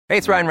Hey,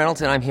 it's Ryan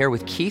Reynolds, and I'm here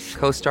with Keith,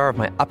 co-star of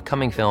my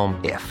upcoming film,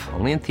 If,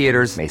 only in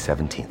theaters May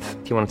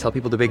 17th. Do you want to tell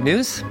people the big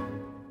news?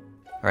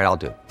 All right, I'll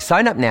do it.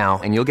 Sign up now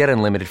and you'll get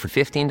unlimited for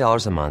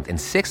 $15 a month and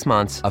 6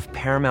 months of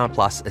Paramount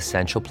Plus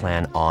Essential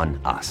Plan on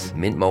us.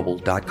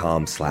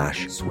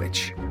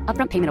 MintMobile.com/switch.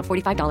 Upfront payment of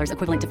 $45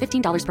 equivalent to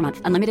 $15 per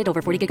month. Unlimited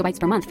over 40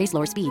 gigabytes per month. Face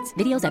lower speeds.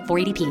 Videos at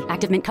 480p.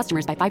 Active Mint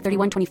customers by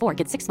 531.24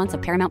 get 6 months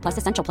of Paramount Plus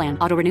Essential Plan.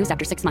 Auto renews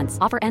after 6 months.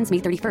 Offer ends May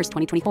 31st,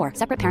 2024.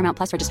 Separate Paramount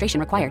Plus registration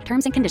required.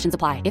 Terms and conditions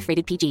apply if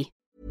rated PG.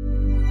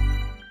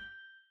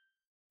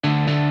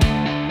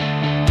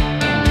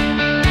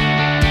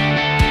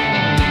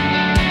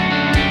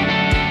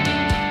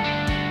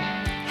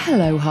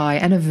 Hello, hi,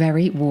 and a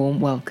very warm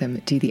welcome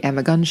to the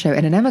Emma Gunn Show.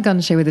 And an Emma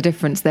Gunn Show with a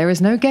difference. There is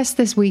no guest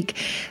this week.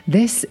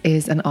 This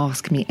is an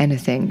Ask Me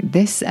Anything.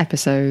 This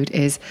episode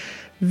is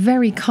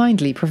very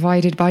kindly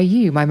provided by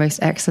you, my most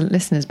excellent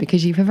listeners,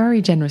 because you have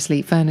very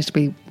generously furnished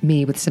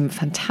me with some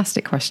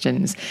fantastic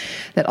questions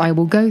that I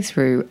will go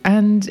through.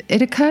 And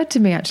it occurred to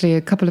me actually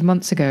a couple of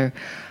months ago,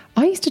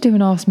 I used to do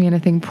an Ask Me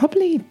Anything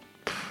probably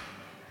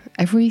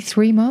every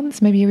 3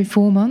 months, maybe every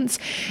 4 months.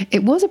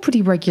 It was a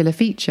pretty regular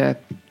feature.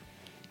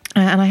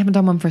 And I haven't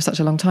done one for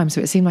such a long time,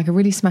 so it seemed like a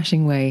really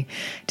smashing way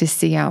to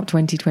see out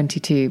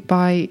 2022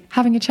 by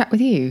having a chat with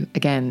you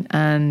again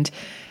and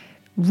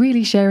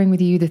really sharing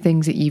with you the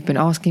things that you've been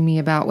asking me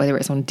about, whether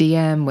it's on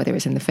DM, whether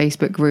it's in the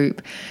Facebook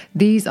group.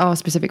 These are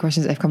specific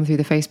questions that have come through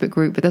the Facebook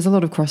group, but there's a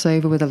lot of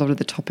crossover with a lot of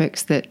the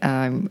topics that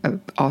are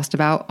asked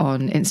about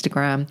on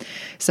Instagram.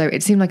 So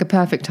it seemed like a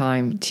perfect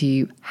time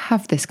to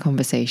have this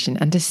conversation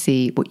and to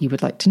see what you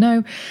would like to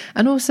know.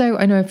 And also,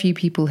 I know a few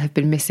people have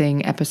been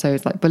missing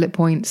episodes like bullet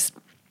points.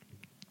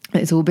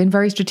 It's all been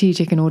very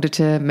strategic in order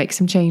to make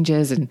some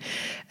changes and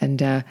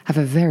have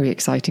a very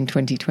exciting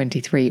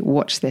 2023.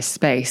 Watch this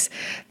space.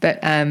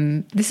 But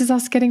this is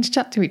us getting to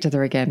chat to each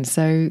other again.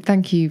 So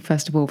thank you,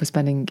 first of all, for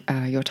spending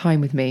your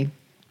time with me.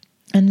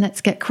 And let's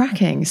get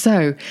cracking.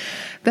 So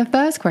the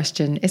first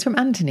question is from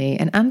Anthony.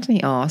 And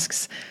Anthony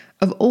asks,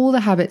 of all the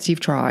habits you've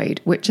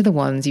tried, which are the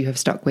ones you have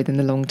stuck with in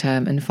the long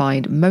term and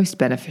find most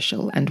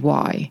beneficial and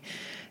why?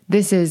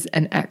 This is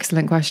an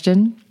excellent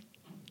question.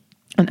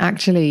 And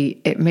actually,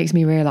 it makes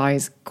me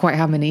realize quite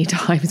how many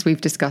times we've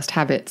discussed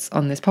habits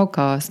on this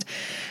podcast.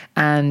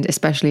 And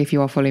especially if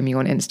you are following me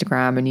on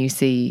Instagram and you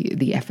see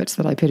the efforts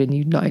that I put in,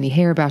 you not only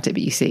hear about it,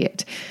 but you see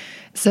it.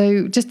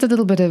 So just a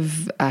little bit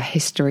of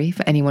history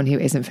for anyone who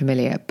isn't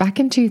familiar. Back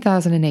in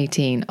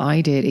 2018,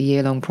 I did a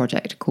year-long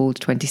project called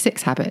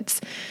 26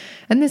 Habits.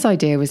 And this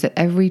idea was that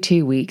every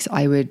 2 weeks,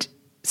 I would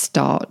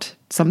start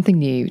something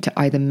new to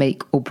either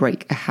make or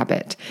break a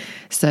habit.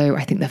 So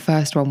I think the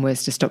first one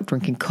was to stop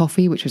drinking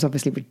coffee, which was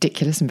obviously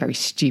ridiculous and very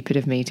stupid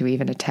of me to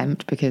even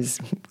attempt because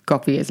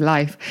coffee is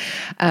life.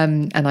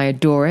 And I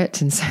adore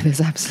it. And so there's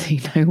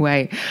absolutely no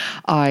way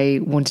I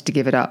wanted to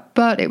give it up.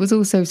 But it was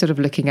also sort of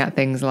looking at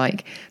things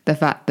like the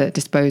fact that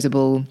the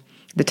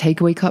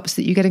takeaway cups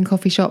that you get in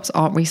coffee shops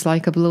aren't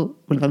recyclable.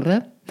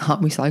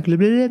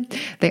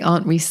 They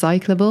aren't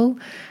recyclable.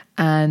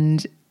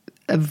 And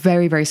a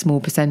very, very small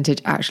percentage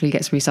actually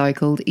gets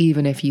recycled,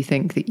 even if you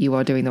think that you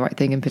are doing the right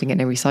thing and putting it in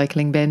a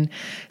recycling bin.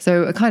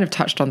 So I kind of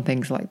touched on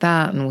things like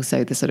that, and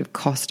also the sort of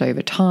cost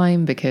over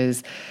time,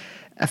 because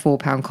a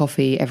 £4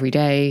 coffee every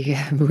day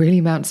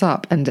really mounts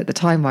up. And at the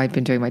time I'd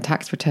been doing my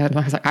tax return, and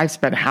I was like, I've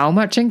spent how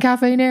much in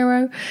Caffè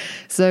Nero?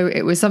 So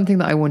it was something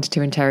that I wanted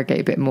to interrogate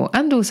a bit more,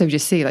 and also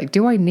just see, like,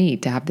 do I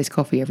need to have this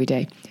coffee every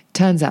day?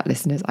 Turns out,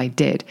 listeners, I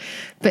did.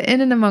 But in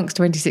and amongst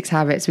 26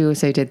 habits, we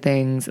also did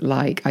things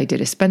like I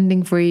did a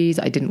spending freeze.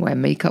 I didn't wear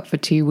makeup for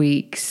 2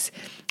 weeks.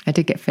 I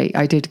did get fake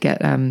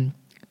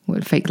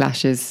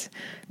lashes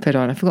put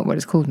on. I forgot what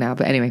it's called now,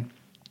 but anyway.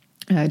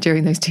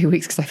 During those 2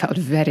 weeks, because I felt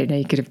very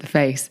naked of the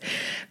face.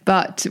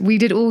 But we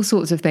did all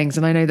sorts of things,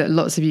 and I know that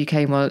lots of you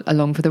came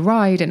along for the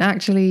ride. And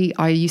actually,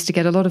 I used to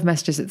get a lot of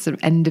messages at the sort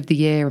of end of the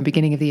year and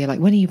beginning of the year, like,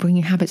 when are you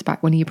bringing habits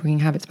back? When are you bringing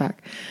habits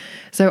back?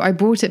 So I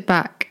brought it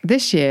back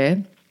this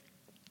year,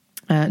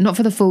 not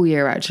for the full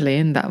year actually,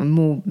 and that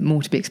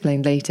more to be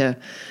explained later.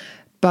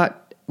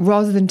 But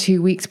rather than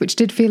 2 weeks, which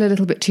did feel a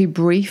little bit too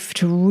brief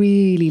to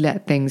really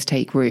let things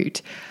take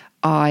root,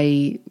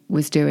 I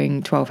was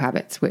doing 12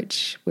 habits,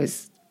 which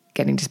was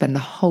getting to spend the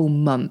whole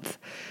month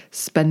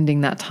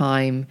spending that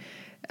time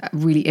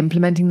really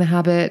implementing the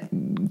habit,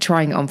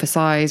 trying it on for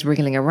size,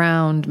 wriggling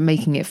around,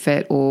 making it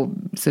fit, or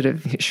sort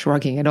of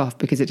shrugging it off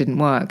because it didn't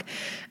work.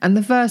 And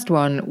the first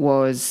one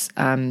was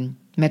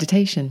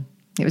meditation.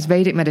 It was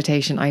Vedic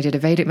meditation. I did a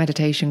Vedic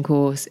meditation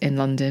course in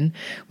London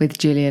with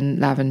Gillian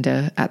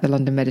Lavender at the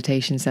London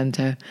Meditation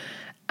Centre,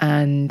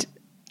 and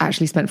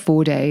actually spent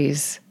 4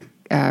 days.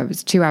 It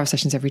was 2-hour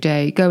sessions every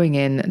day, going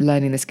in,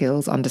 learning the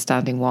skills,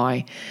 understanding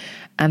why.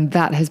 And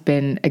that has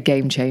been a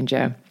game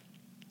changer.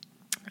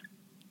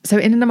 So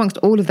in and amongst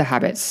all of the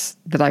habits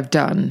that I've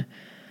done,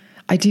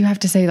 I do have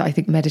to say that I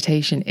think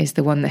meditation is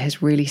the one that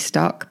has really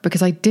stuck,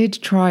 because I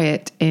did try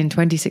it in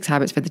 26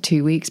 Habits for the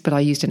 2 weeks, but I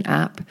used an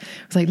app. I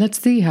was like,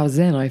 let's see how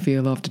zen I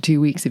feel after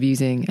 2 weeks of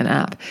using an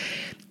app.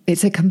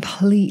 it's a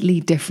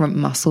completely different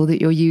muscle that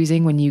you're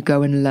using when you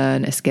go and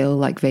learn a skill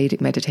like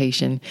Vedic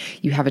meditation.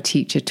 You have a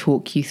teacher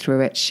talk you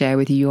through it, share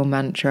with you your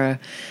mantra,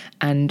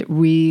 and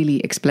really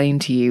explain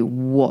to you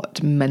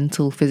what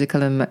mental,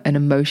 physical, and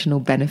emotional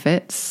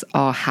benefits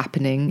are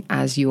happening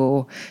as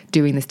you're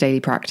doing this daily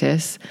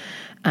practice.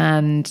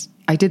 And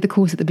I did the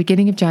course at the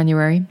beginning of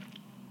January,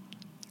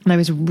 and I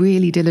was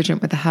really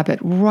diligent with the habit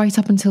right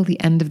up until the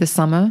end of the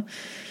summer.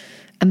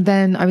 And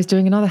then I was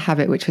doing another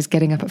habit, which was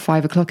getting up at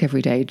 5 o'clock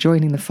every day,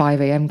 joining the 5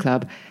 a.m.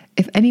 club.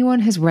 If anyone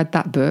has read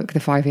that book,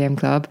 The 5 a.m.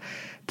 Club,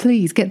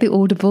 please get the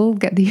Audible,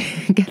 get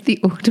the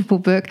Audible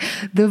book.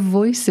 The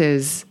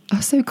voices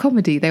are so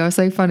comedy. They are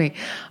so funny.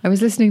 I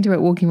was listening to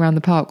it walking around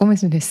the park,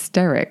 almost in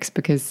hysterics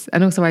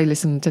and also I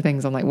listen to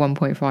things on like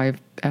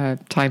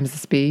 1.5 times the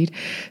speed.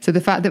 So the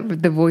fact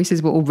that the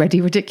voices were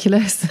already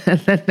ridiculous and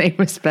then they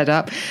were sped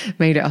up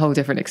made it a whole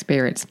different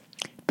experience.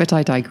 But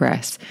I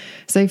digress.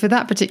 So for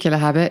that particular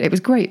habit, it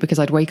was great because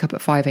I'd wake up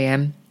at 5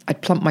 a.m.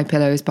 I'd plump my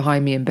pillows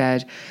behind me in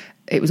bed.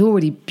 It was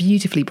already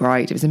beautifully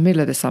bright. It was the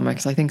middle of the summer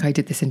because I think I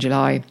did this in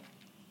July.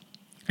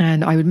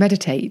 And I would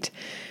meditate.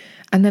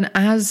 And then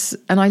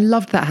and I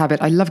loved that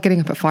habit. I loved getting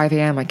up at 5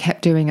 a.m. I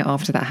kept doing it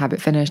after that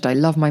habit finished. I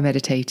love my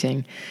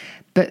meditating.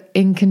 But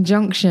in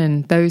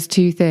conjunction, those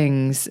two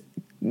things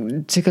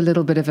took a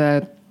little bit of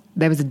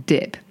there was a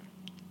dip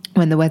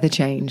when the weather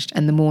changed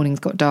and the mornings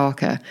got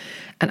darker.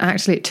 And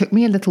actually it took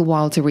me a little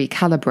while to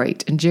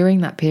recalibrate. And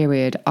during that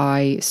period,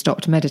 I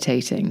stopped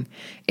meditating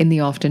in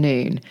the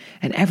afternoon.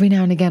 And every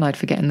now and again, I'd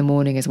forget in the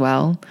morning as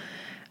well.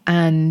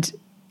 And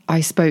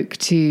I spoke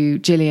to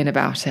Gillian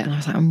about it. And I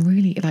was like, I'm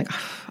really I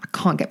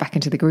can't get back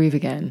into the groove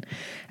again.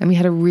 And we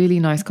had a really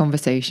nice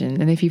conversation.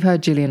 And if you've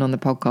heard Gillian on the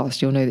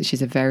podcast, you'll know that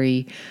she's a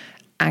very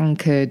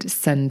anchored,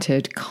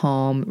 centered,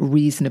 calm,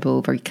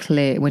 reasonable, very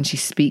clear. When she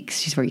speaks,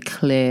 she's very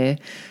clear,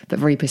 but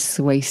very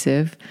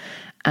persuasive.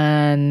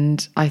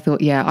 And I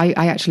thought, yeah,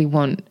 I actually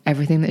want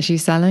everything that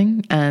she's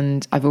selling,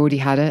 and I've already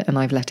had it and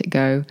I've let it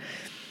go.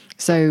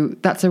 So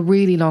that's a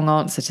really long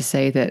answer to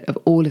say that of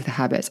all of the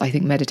habits, I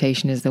think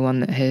meditation is the one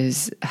that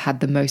has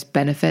had the most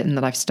benefit and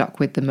that I've stuck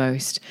with the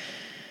most.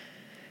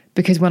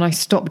 Because when I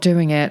stopped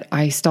doing it,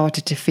 I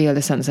started to feel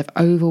a sense of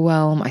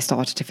overwhelm. I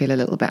started to feel a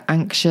little bit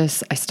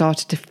anxious. I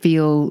started to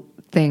feel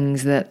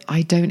things that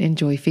I don't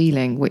enjoy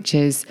feeling, which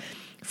is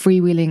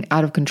freewheeling,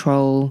 out of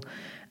control,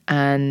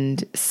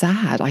 and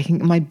sad. I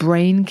think my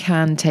brain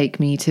can take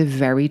me to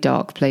very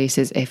dark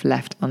places if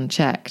left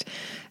unchecked.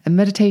 And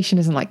meditation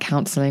isn't like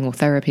counseling or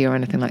therapy or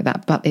anything like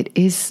that, but it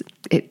is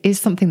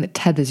something that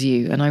tethers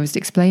you. And I was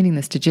explaining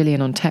this to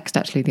Gillian on text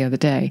actually the other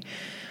day.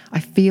 I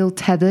feel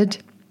tethered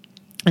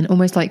and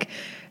almost like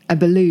a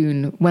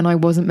balloon when I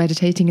wasn't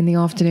meditating in the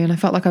afternoon. I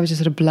felt like I was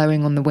just sort of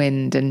blowing on the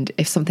wind, and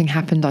if something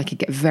happened, I could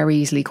get very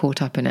easily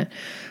caught up in it.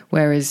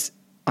 Whereas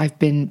I've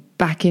been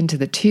back into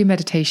the 2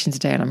 meditations a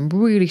day, and I'm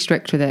really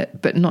strict with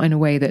it, but not in a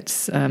way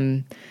that's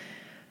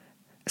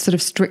sort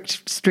of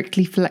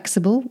strictly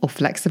flexible or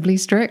flexibly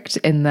strict,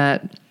 in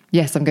that,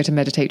 yes, I'm going to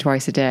meditate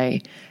twice a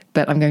day,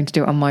 but I'm going to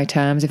do it on my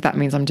terms. If that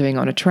means I'm doing it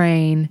on a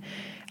train,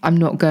 I'm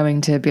not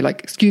going to be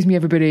like, excuse me,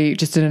 everybody,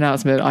 just an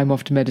announcement, I'm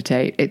off to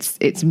meditate.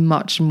 It's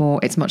much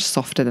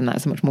softer than that.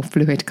 It's a much more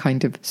fluid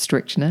kind of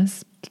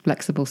strictness,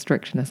 flexible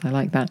strictness. I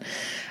like that.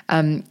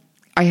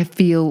 I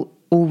feel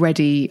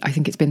already, I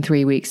think it's been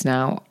 3 weeks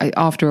now.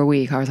 After a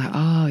week, I was like,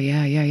 oh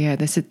yeah.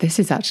 This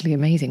is actually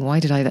amazing. Why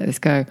did I let this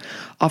go?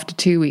 After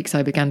 2 weeks,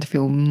 I began to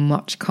feel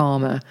much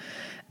calmer.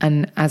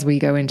 And as we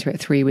go into it,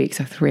 3 weeks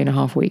or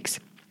 3.5 weeks,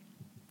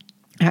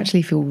 I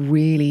actually feel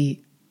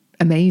really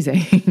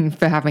amazing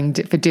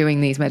for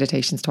doing these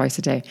meditations twice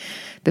a day.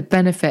 The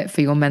benefit for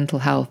your mental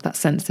health, that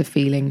sense of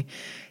feeling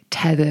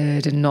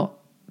tethered and not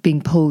being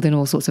pulled in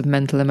all sorts of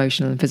mental,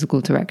 emotional and physical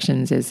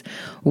directions, is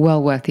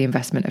well worth the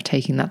investment of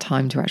taking that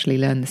time to actually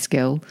learn the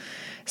skill.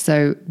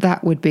 So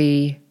that would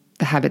be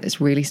the habit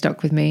that's really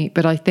stuck with me.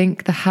 But I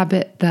think the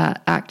habit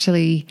that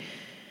actually,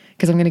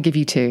 because I'm going to give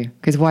you 2,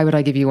 because why would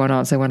I give you one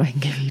answer when I can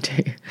give you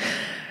 2?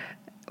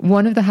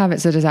 One of the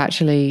habits that has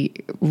actually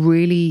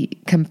really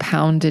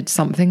compounded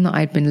something that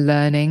I'd been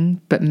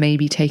learning, but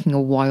maybe taking a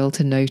while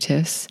to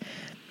notice,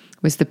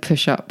 was the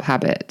push-up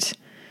habit.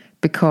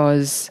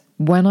 Because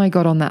when I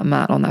got on that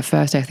mat on that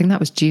first day, I think that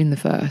was June the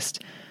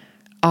 1st,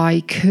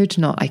 I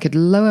could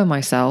lower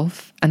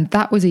myself. And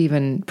that was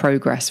even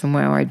progress from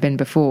where I'd been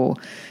before.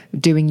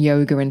 Doing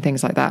yoga and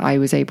things like that, I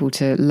was able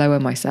to lower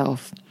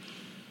myself.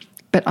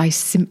 But I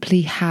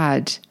simply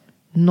had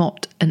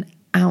not an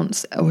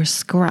ounce or a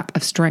scrap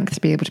of strength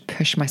to be able to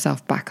push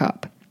myself back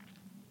up.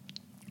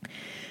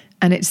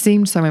 And it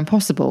seemed so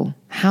impossible.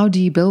 How do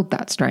you build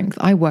that strength?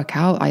 I work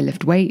out, I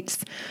lift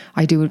weights,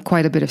 I do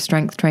quite a bit of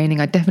strength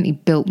training. I definitely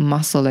built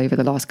muscle over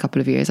the last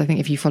couple of years. I think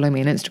if you follow me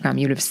on Instagram,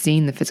 you'll have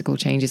seen the physical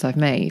changes I've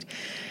made.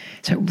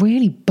 So it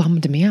really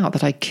bummed me out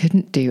that I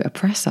couldn't do a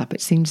press up. It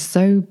seemed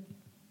so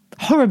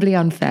horribly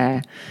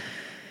unfair.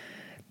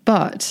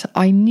 But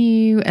I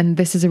knew, and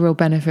this is a real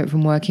benefit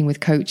from working with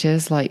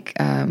coaches like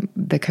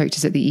the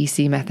coaches at the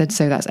EC Method.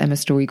 So that's Emma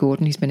Story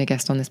Gordon, who's been a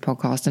guest on this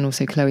podcast, and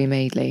also Chloe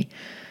Madeley.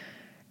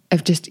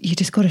 of you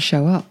just got to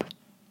show up.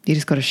 You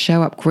just got to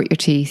show up, grit your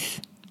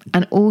teeth.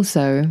 And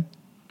also,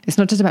 it's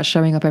not just about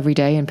showing up every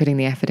day and putting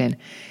the effort in.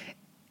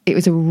 It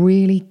was a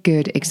really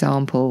good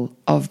example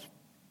of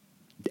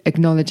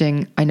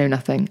acknowledging, I know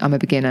nothing, I'm a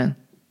beginner.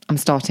 I'm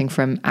starting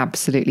from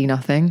absolutely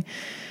nothing.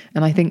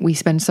 And I think we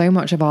spend so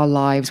much of our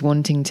lives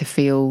wanting to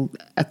feel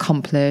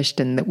accomplished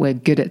and that we're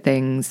good at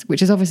things,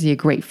 which is obviously a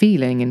great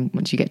feeling. And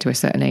once you get to a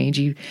certain age,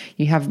 you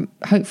have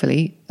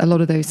hopefully a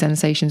lot of those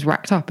sensations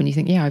racked up and you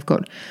think, yeah, I've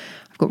got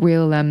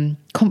real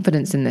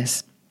confidence in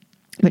this.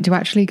 But to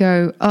actually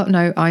go, oh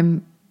no,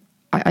 I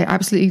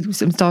absolutely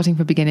am starting from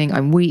the beginning.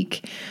 I'm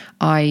weak.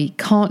 I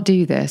can't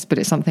do this, but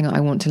it's something I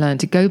want to learn.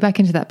 To go back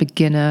into that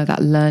beginner,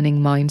 that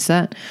learning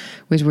mindset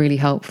was really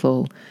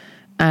helpful.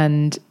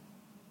 And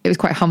it was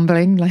quite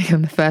humbling, like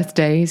on the first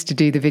days, to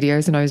do the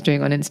videos and I was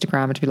doing on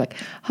Instagram and to be like,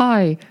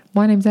 hi,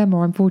 my name's Emma,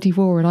 I'm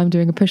 44 and I'm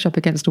doing a push-up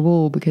against a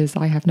wall because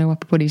I have no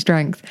upper body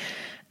strength.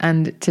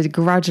 And to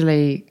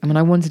gradually, I mean,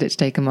 I wanted it to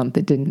take a month,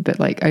 it didn't, but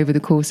like over the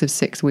course of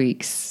 7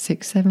 weeks,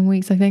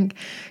 I think,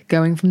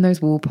 going from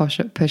those wall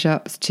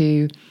push-ups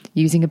to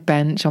using a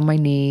bench on my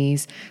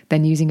knees,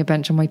 then using a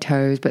bench on my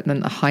toes, but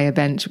then a higher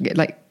bench,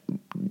 like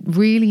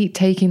really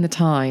taking the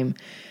time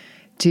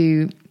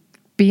to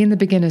be in the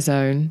beginner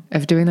zone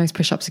of doing those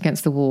push-ups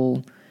against the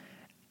wall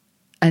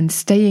and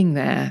staying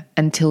there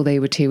until they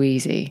were too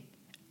easy.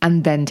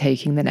 And then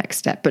taking the next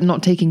step, but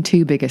not taking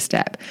too big a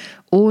step.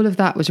 All of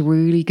that was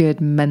really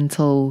good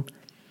mental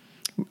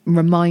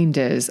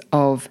reminders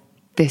of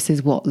this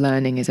is what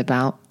learning is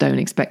about. Don't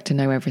expect to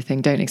know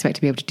everything. Don't expect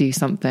to be able to do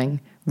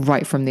something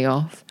right from the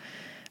off.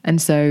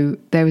 And so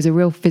there was a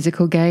real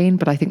physical gain,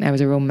 but I think there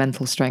was a real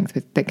mental strength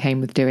that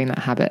came with doing that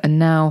habit. And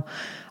now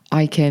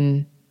I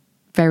can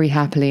very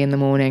happily in the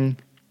morning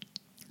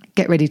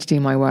get ready to do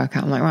my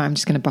workout. I'm like, right, I'm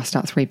just going to bust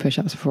out 3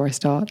 push-ups before I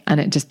start.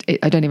 And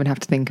I don't even have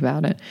to think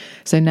about it.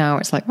 So now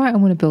it's like, right, I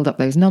want to build up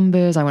those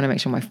numbers. I want to make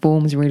sure my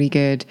form's really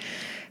good.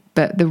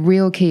 But the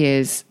real key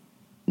is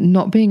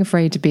not being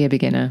afraid to be a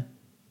beginner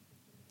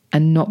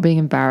and not being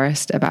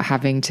embarrassed about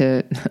having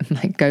to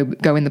like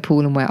go in the pool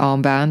and wear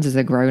armbands as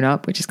a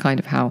grown-up, which is kind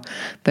of how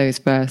those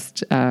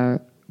first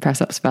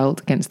press-ups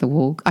felt against the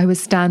wall. I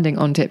was standing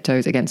on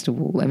tiptoes against a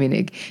wall. I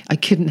mean, I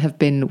couldn't have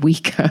been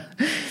weaker.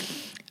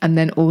 And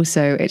then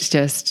also it's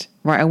just,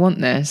 right, I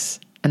want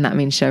this. And that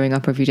means showing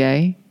up every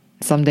day.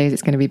 Some days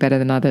it's going to be better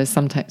than others.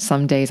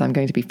 Some days I'm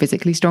going to be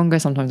physically stronger.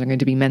 Sometimes I'm going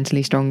to be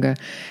mentally stronger.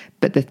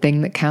 But the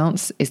thing that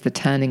counts is the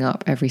turning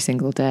up every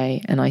single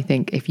day. And I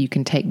think if you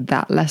can take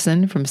that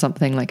lesson from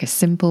something like a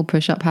simple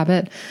push-up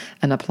habit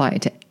and apply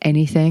it to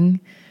anything,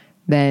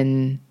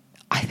 then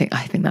I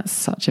think that's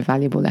such a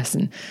valuable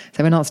lesson.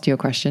 So in answer to your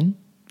question,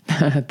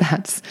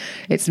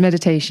 it's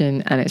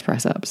meditation and it's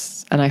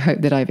press-ups. And I hope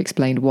that I've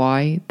explained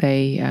why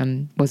they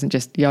wasn't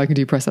just, I can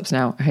do press-ups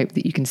now. I hope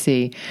that you can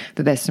see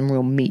that there's some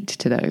real meat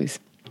to those.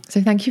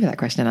 So thank you for that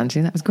question,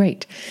 Anthony. That was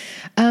great.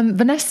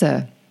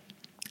 Vanessa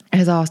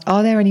has asked,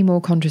 are there any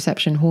more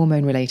contraception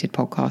hormone related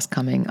podcasts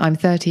coming? I'm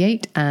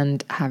 38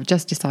 and have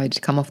just decided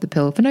to come off the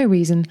pill for no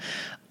reason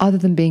other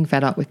than being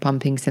fed up with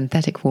pumping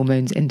synthetic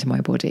hormones into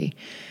my body.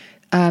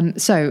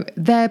 So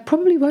there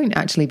probably won't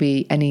actually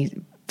be any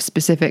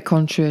specific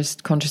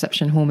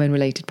contraception hormone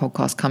related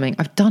podcasts coming.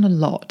 I've done a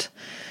lot.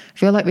 I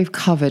feel like we've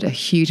covered a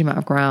huge amount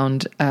of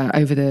ground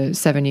over the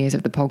 7 years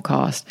of the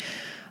podcast.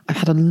 I've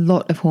had a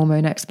lot of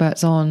hormone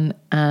experts on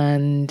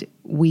and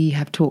we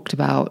have talked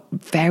about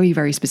very,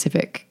 very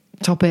specific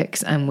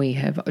topics and we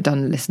have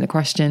done listener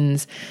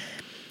questions.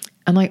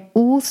 And I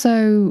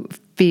also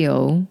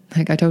feel,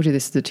 like I told you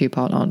this is a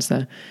 2-part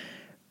answer.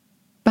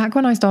 Back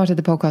when I started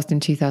the podcast in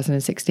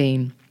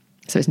 2016,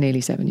 so it's nearly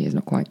 7 years,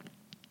 not quite,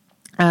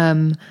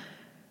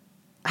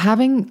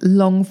 having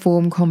long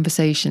form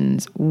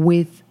conversations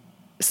with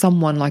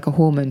someone like a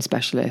hormone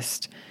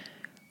specialist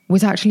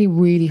was actually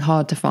really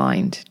hard to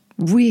find,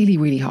 really,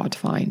 really hard to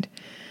find.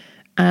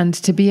 And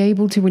to be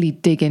able to really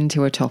dig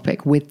into a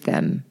topic with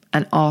them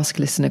and ask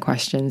listener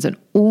questions and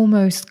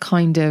almost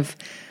kind of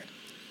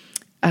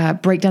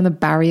break down the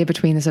barrier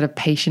between the sort of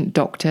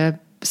patient-doctor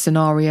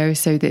scenario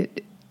so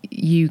that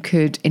you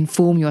could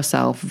inform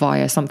yourself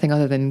via something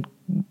other than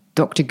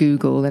Dr.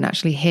 Google and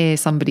actually hear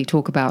somebody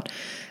talk about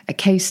a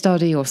case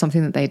study or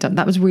something that they'd done.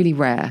 That was really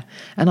rare.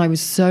 And I was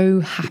so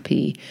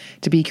happy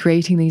to be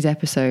creating these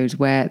episodes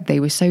where they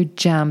were so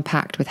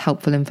jam-packed with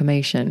helpful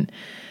information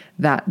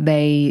that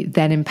they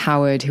then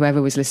empowered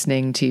whoever was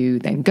listening to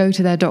then go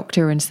to their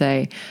doctor and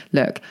say,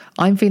 look,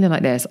 I'm feeling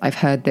like this. I've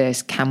heard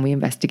this. Can we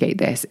investigate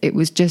this? It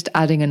was just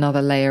adding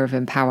another layer of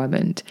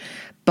empowerment.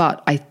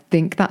 But I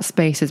think that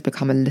space has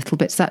become a little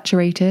bit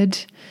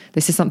saturated.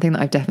 This is something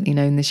that I've definitely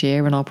known this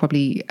year, and I'll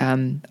probably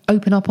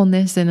open up on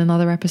this in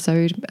another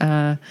episode.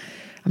 I'm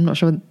not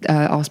sure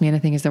Ask Me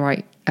Anything is the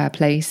right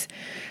place.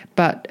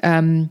 But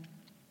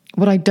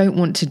what I don't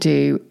want to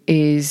do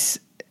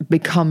is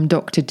become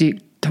Dr.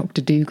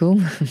 Dr. Dougal.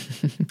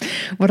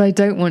 What I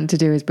don't want to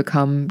do is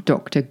become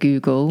Dr.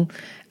 Google,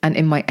 and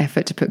in my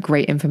effort to put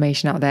great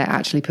information out there,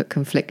 actually put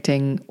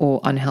conflicting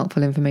or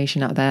unhelpful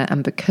information out there.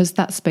 And because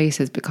that space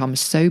has become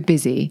so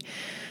busy,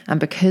 and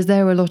because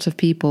there are a lot of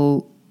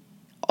people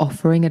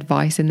offering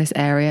advice in this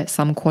area,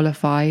 some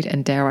qualified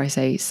and, dare I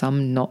say,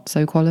 some not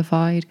so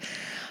qualified,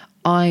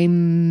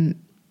 I'm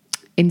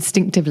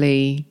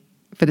instinctively,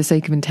 for the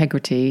sake of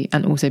integrity,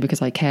 and also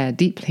because I care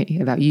deeply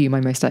about you, my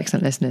most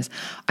excellent listeners,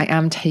 I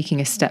am taking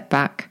a step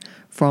back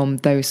from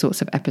those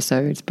sorts of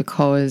episodes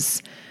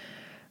because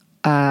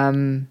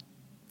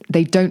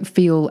they don't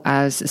feel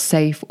as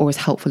safe or as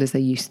helpful as they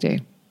used to.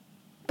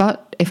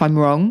 But if I'm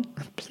wrong,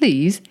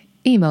 please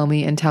email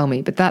me and tell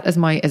me. But that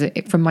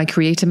from my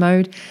creator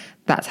mode,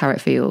 that's how it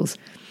feels.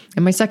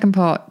 And my second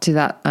part to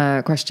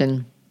that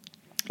question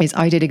is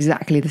I did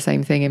exactly the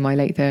same thing in my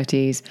late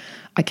 30s.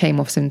 I came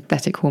off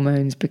synthetic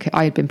hormones because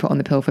I had been put on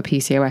the pill for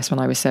PCOS when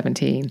I was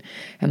 17,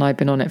 and I'd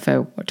been on it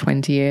for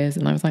 20 years.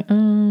 And I was like, I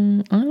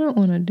don't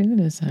want to do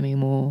this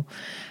anymore.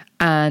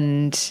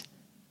 And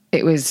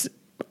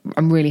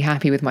I'm really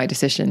happy with my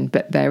decision,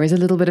 but there is a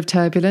little bit of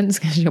turbulence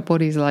because your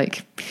body's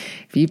like,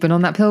 if you've been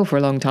on that pill for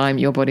a long time,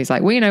 your body's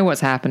like, we know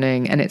what's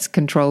happening, and it's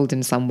controlled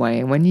in some way.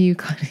 And when you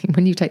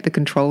take the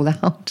control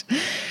out,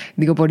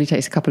 your body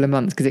takes a couple of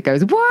months because it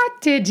goes,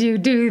 what did you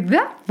do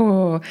that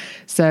for?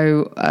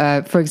 So,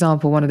 for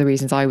example, one of the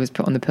reasons I was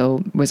put on the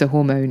pill was a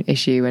hormone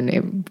issue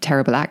and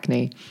terrible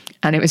acne.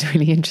 And it was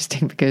really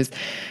interesting because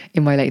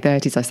in my late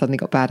 30s, I suddenly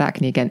got bad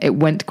acne again. It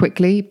went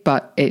quickly,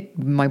 but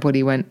my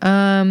body went,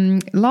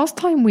 last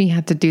time we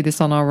had to do this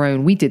on our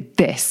own, we did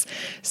this.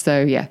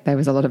 So yeah, there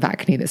was a lot of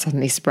acne that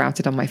suddenly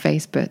sprouted on my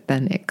face, but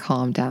then it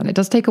calmed down. It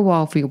does take a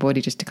while for your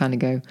body just to kind of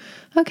go,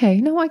 okay,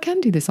 no, I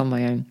can do this on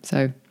my own.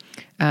 So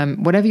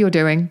whatever you're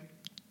doing,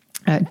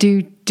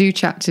 do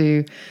chat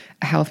to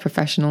a health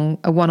professional.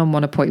 A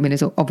one-on-one appointment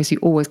is obviously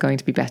always going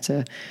to be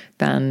better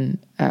than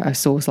a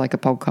source like a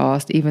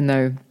podcast, even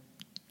though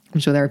I'm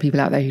sure there are people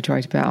out there who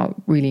try to put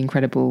out really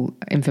incredible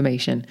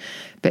information.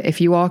 But if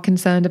you are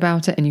concerned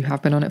about it and you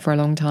have been on it for a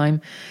long time,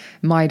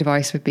 my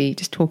advice would be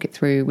just talk it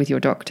through with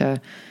your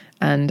doctor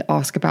and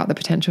ask about the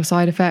potential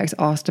side effects,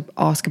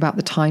 ask about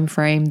the time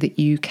frame that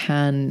you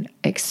can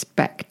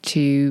expect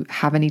to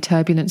have any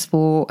turbulence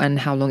for, and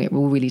how long it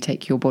will really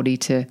take your body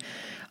to,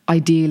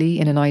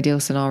 ideally, in an ideal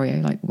scenario,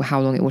 like how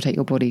long it will take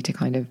your body to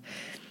kind of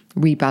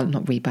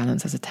not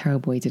rebalance, that's a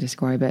terrible way to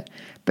describe it,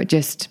 but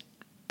just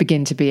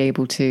begin to be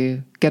able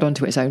to get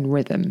onto its own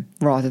rhythm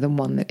rather than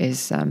one that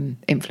is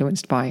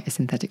influenced by a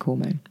synthetic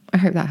hormone. I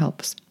hope that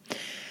helps.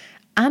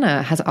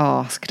 Anna has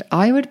asked,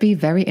 I would be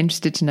very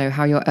interested to know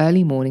how your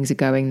early mornings are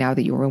going now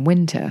that you're in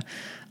winter.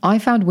 I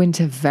found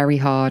winter very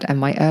hard and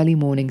my early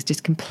mornings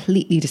just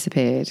completely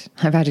disappeared.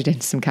 I've added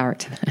in some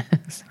character there.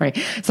 Sorry.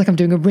 It's like I'm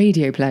doing a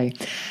radio play.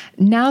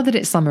 Now that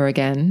it's summer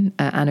again,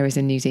 Anna is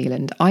in New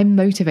Zealand, I'm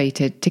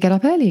motivated to get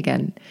up early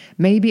again.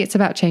 Maybe it's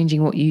about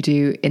changing what you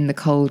do in the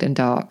cold and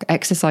dark.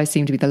 Exercise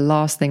seemed to be the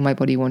last thing my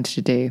body wanted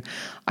to do.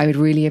 I would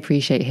really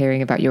appreciate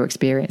hearing about your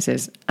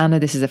experiences. Anna,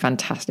 this is a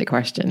fantastic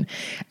question.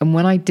 And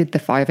when I did the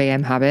 5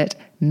 a.m. habit,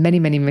 many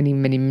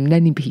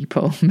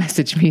people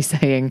messaged me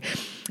saying,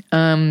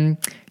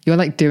 you're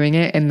like doing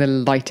it in the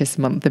lightest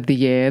month of the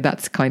year.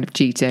 That's kind of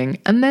cheating.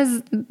 And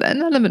there's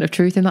an element of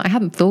truth in that. I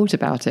hadn't thought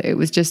about it. It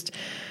was just,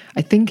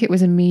 I think it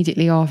was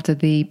immediately after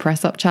the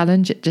press up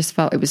challenge. It just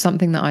felt, it was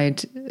something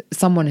that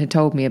someone had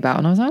told me about.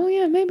 And I was like, oh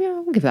yeah, maybe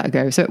I'll give that a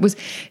go. So it was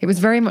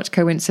very much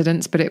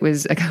coincidence, but it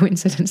was a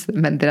coincidence that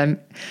meant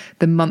that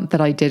the month that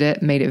I did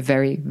it made it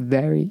very,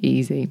 very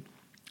easy.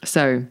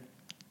 So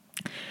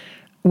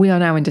we are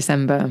now in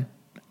December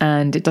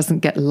and it doesn't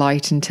get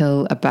light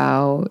until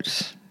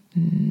about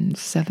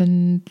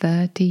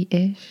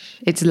 7:30-ish.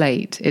 It's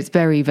late. It's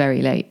very,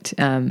 very late.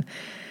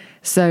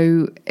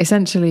 So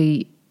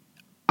essentially,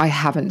 I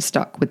haven't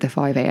stuck with the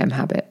 5 a.m.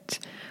 habit.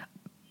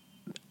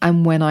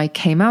 And when I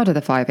came out of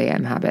the 5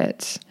 a.m.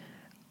 habit,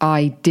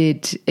 it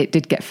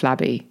did get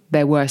flabby.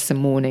 There were some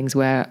mornings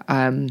where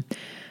I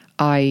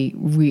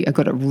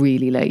got up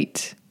really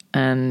late,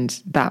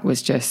 and that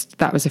was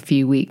a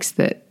few weeks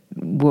that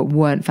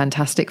weren't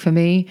fantastic for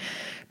me,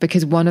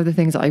 because one of the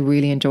things that I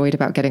really enjoyed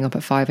about getting up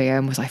at 5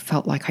 a.m. was I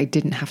felt like I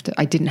didn't have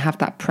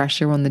that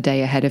pressure on the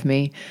day ahead of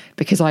me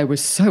because I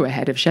was so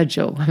ahead of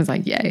schedule. I was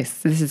like,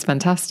 yes, this is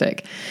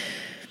fantastic.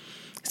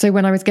 So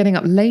when I was getting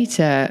up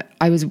later,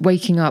 I was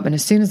waking up, and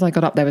as soon as I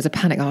got up, there was a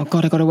panic. Oh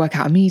God, I got to work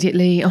out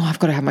immediately. Oh, I've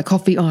got to have my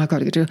coffee. Oh, I got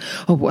to do.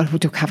 Oh,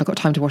 have I got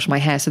time to wash my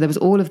hair? So there was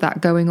all of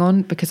that going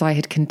on because I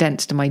had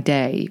condensed my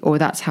day, or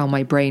that's how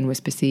my brain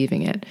was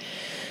perceiving it.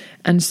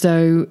 And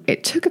so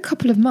it took a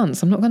couple of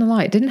months. I'm not going to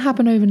lie. It didn't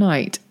happen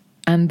overnight.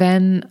 And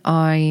then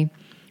I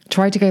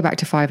tried to go back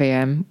to 5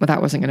 a.m. Well,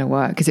 that wasn't going to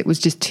work because it was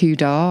just too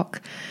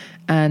dark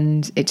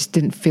and it just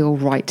didn't feel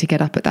right to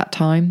get up at that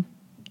time.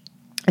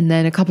 And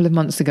then a couple of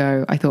months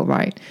ago, I thought,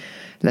 right,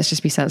 let's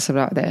just be sensible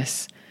about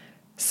this.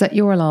 Set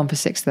your alarm for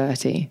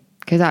 6:30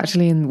 because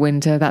actually in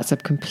winter, that's a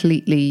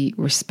completely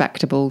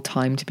respectable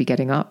time to be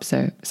getting up.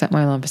 So set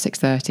my alarm for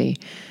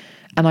 6:30.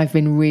 And I've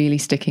been really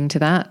sticking to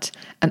that.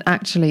 And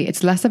actually,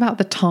 it's less about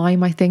the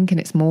time, I think, and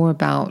it's more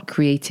about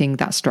creating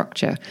that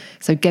structure.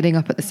 So getting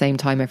up at the same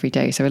time every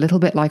day. So a little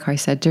bit like I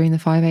said during the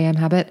 5 a.m.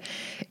 habit,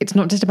 it's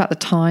not just about the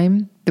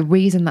time. The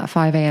reason that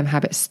 5 a.m.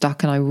 habit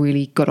stuck and I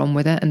really got on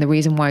with it, and the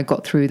reason why I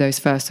got through those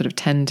first sort of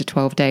 10 to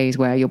 12 days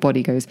where your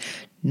body goes,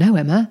 no,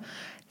 Emma,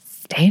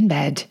 stay in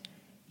bed,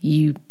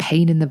 you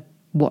pain in the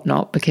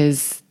whatnot,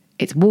 because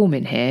it's warm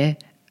in here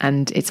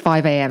and it's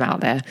 5 a.m.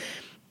 out there.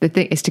 The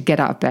thing is to get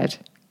out of bed.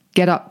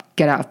 Get up,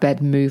 get out of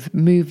bed, move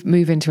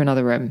into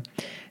another room.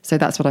 So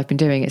that's what I've been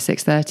doing. At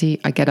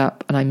 6:30, I get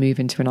up and I move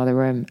into another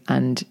room.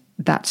 And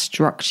that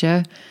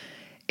structure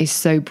is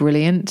so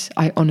brilliant.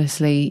 I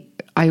almost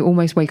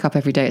wake up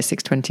every day at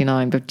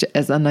 6:29, but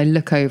and I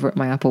look over at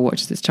my Apple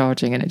Watch as it's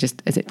charging, and it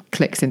just, as it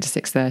clicks into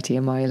 6:30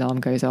 and my alarm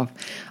goes off,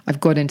 I've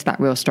got into that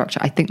real structure.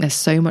 I think there's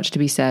so much to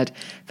be said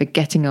for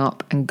getting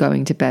up and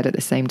going to bed at the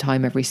same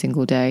time every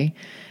single day.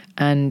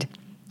 And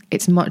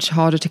it's much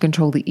harder to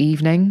control the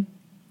evening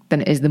than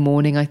it is the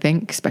morning, I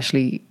think,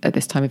 especially at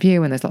this time of year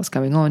when there's lots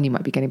going on. You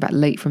might be getting back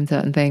late from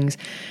certain things.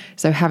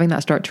 So having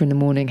that structure in the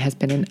morning has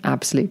been an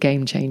absolute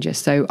game changer.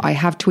 So I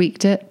have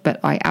tweaked it, but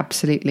I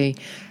absolutely,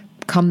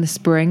 come the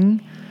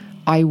spring,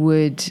 I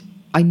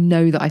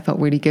know that I felt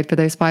really good for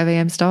those 5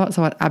 a.m. starts,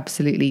 so I'd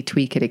absolutely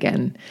tweak it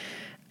again.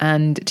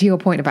 And to your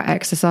point about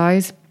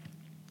exercise,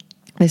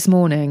 this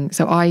morning,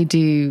 so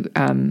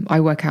I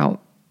work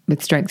out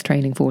with strength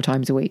training 4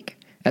 times a week.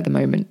 At the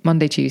moment,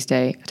 Monday,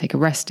 Tuesday, I take a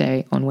rest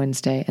day on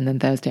Wednesday, and then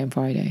Thursday and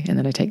Friday. And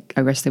then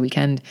I rest the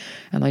weekend,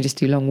 and I just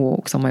do long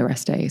walks on my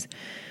rest days.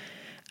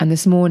 And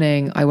this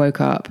morning I woke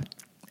up,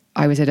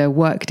 I was at a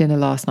work dinner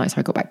last night, so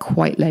I got back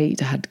quite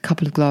late. I had a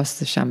couple of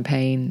glasses of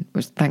champagne,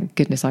 which thank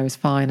goodness I was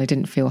fine. I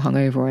didn't feel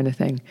hungover or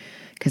anything,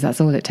 because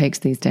that's all it takes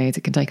these days.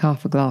 It can take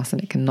half a glass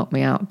and it can knock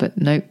me out, but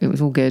no, it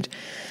was all good.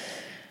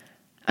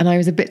 And I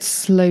was a bit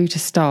slow to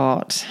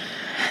start.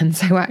 And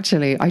so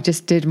actually I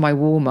just did my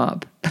warm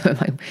up.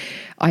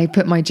 I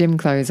put my gym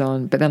clothes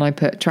on, but then I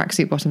put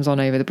tracksuit bottoms on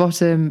over the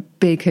bottom,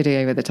 big hoodie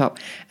over the top,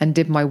 and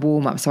did my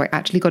warm up. So I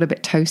actually got a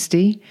bit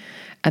toasty.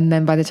 And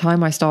then by the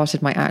time I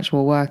started my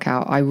actual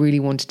workout, I really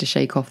wanted to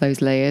shake off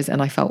those layers,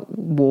 and I felt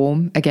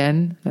warm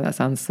again. That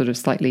sounds sort of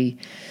slightly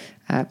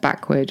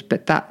backward,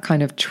 but that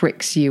kind of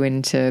tricks you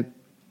into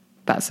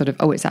that sort of,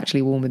 oh, it's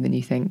actually warmer than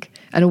you think.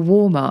 And a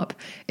warm up,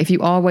 if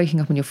you are waking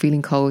up and you're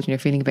feeling cold and you're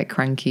feeling a bit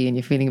cranky and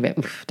you're feeling a bit,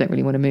 don't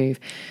really want to move,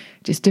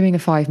 just doing a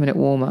 5-minute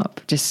warm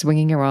up, just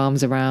swinging your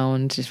arms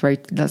around,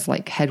 that's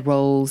like head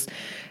rolls,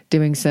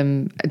 doing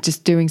some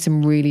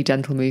really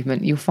gentle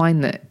movement. You'll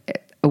find that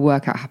a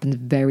workout happens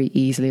very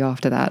easily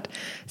after that.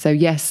 So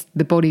yes,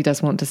 the body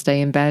does want to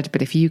stay in bed,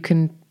 but if you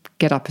can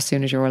get up as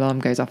soon as your alarm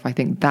goes off, I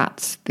think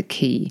that's the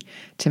key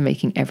to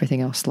making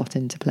everything else slot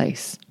into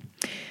place.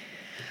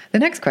 The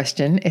next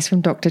question is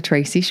from Dr.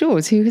 Tracy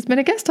Shores, who has been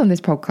a guest on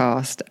this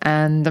podcast,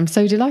 and I'm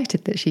so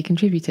delighted that she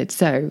contributed.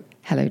 So,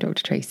 hello,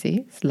 Dr.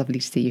 Tracy. It's lovely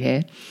to see you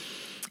here.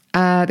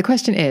 The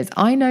question is,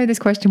 I know this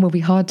question will be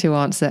hard to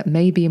answer,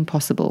 maybe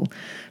impossible,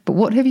 but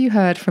what have you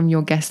heard from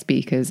your guest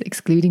speakers,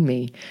 excluding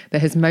me,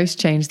 that has most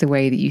changed the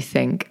way that you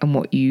think and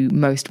what you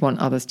most want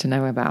others to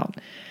know about?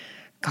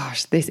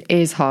 Gosh, this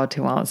is hard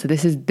to answer.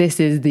 This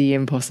is the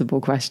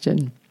impossible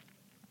question.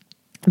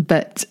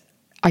 But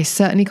I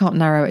certainly can't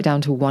narrow it down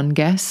to one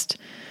guest,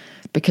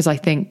 because I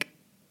think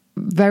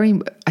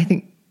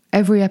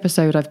every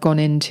episode I've gone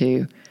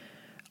into,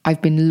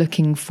 I've been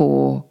looking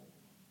for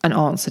an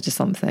answer to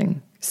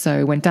something.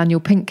 So when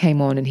Daniel Pink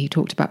came on and he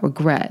talked about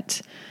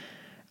regret,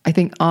 I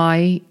think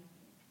I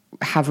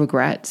have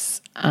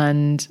regrets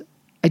and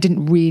I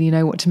didn't really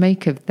know what to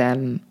make of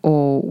them,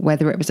 or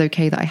whether it was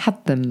okay that I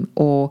had them,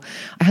 or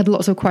I had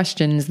lots of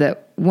questions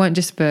that weren't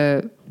just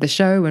for the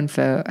show and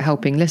for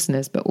helping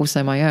listeners, but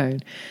also my own.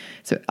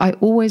 So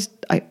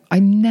I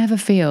never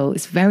feel,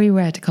 it's very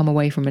rare to come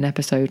away from an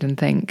episode and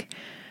think,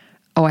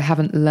 oh, I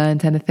haven't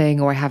learned anything,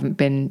 or I haven't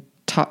been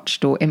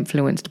touched or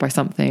influenced by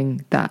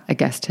something that a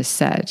guest has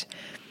said.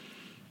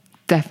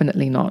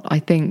 Definitely not. I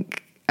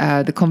think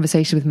the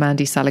conversation with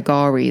Mandy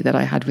Saligari that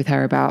I had with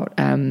her about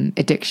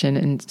addiction,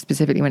 and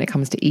specifically when it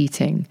comes to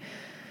eating,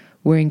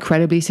 were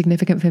incredibly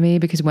significant for me,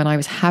 because when I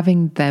was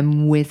having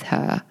them with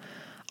her,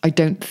 I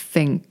don't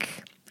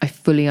think I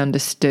fully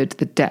understood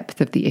the depth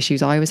of the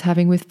issues I was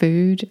having with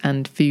food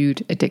and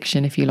food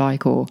addiction, if you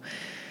like, or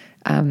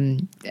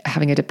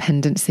having a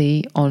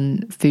dependency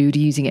on food,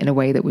 using it in a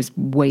way that was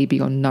way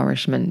beyond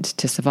nourishment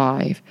to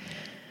survive.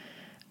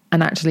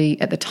 And actually,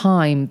 at the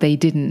time, they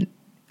didn't,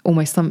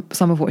 almost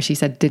some of what she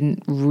said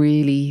didn't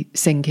really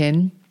sink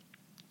in.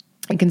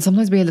 It can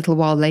sometimes be a little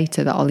while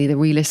later that I'll either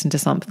re-listen to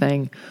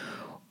something,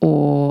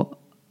 or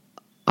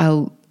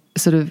I'll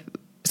sort of,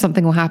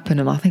 something will happen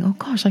and I'll think, oh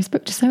gosh, I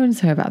spoke to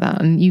so-and-so about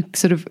that. And you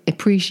sort of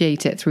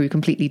appreciate it through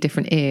completely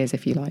different ears,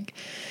 if you like.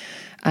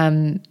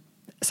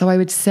 So I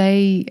would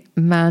say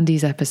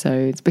Mandy's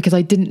episodes, because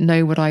I didn't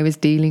know what I was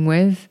dealing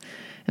with.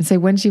 And so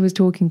when she was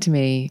talking to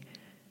me,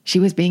 she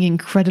was being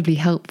incredibly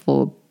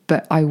helpful,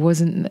 but it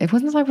wasn't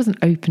that I wasn't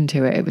open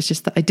to it. It was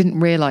just that I didn't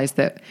realize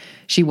that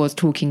she was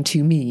talking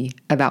to me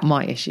about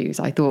my issues.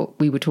 I thought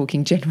we were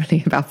talking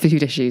generally about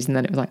food issues. And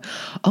then it was like,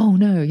 oh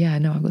no, yeah,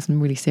 no, I've got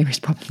some really serious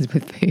problems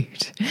with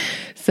food.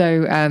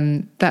 So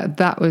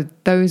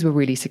those were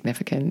really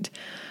significant.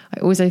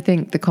 I also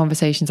think the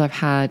conversations I've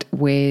had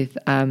with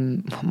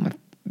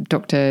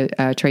Dr.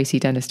 Tracy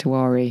Dennis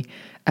Tawari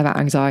about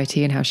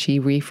anxiety and how she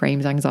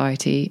reframes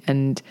anxiety,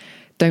 and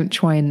don't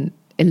try and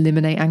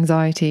eliminate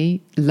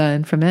anxiety,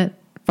 learn from it,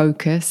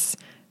 focus,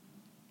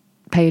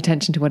 pay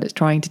attention to what it's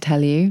trying to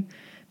tell you,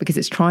 because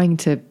it's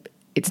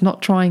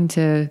not trying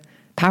to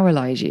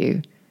paralyze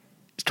you.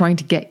 It's trying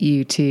to get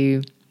you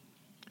to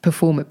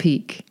perform at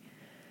peak.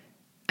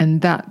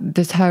 And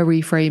there's her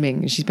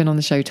reframing. She's been on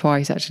the show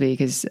twice, actually,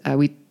 because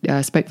we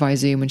spoke via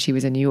Zoom when she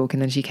was in New York,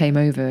 and then she came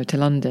over to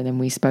London and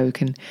we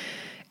spoke. And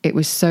it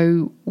was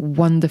so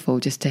wonderful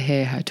just to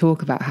hear her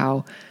talk about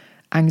how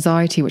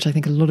anxiety, which I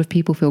think a lot of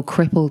people feel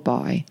crippled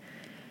by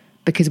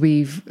because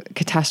we've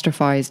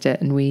catastrophized it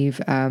and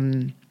we've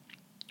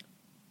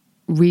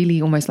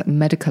really almost like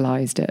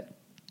medicalized it.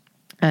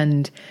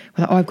 And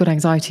we're like, oh, I've got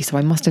anxiety, so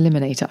I must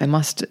eliminate it. I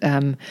must,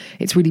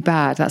 it's really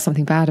bad. That's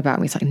something bad about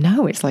me. It's like,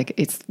 no, it's like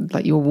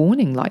your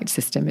warning light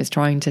system is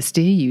trying to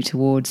steer you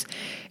towards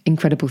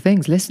incredible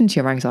things. Listen to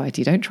your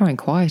anxiety. Don't try and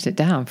quiet it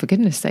down, for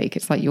goodness sake.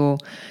 It's like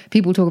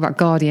people talk about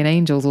guardian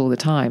angels all the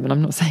time. And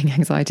I'm not saying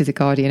anxiety is a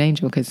guardian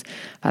angel, because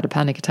I've had a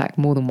panic attack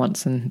more than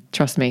once. And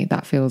trust me,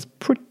 that feels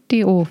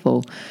pretty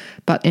awful.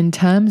 But in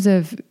terms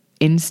of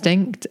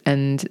instinct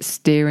and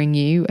steering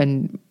you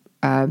and,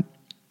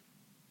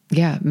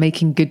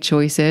 making good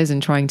choices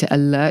and trying to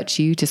alert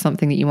you to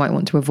something that you might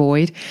want to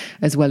avoid,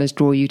 as well as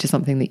draw you to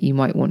something that you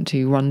might want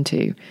to run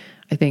to.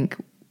 I think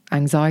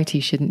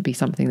anxiety shouldn't be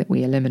something that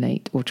we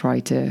eliminate or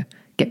try to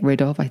get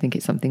rid of. I think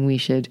it's something we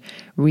should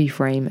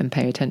reframe and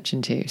pay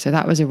attention to. So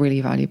that was a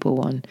really valuable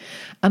one.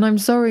 And I'm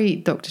sorry,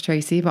 Dr.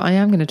 Tracy, but I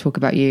am going to talk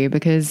about you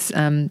because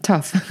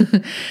tough.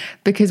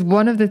 Because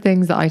one of the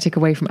things that I took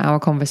away from our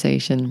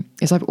conversation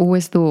is I've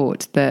always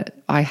thought that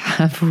I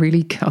have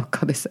really,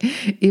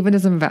 even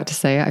as I'm about to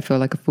say it, I feel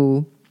like a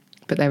fool,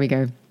 but there we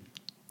go.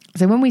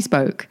 So when we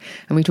spoke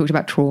and we talked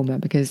about trauma,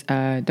 because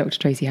Dr.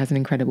 Tracy has an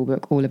incredible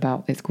book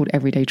it's called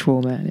Everyday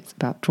Trauma, and it's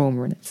about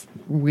trauma, and it's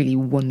really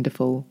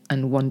wonderful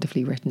and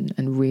wonderfully written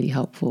and really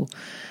helpful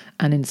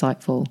and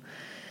insightful.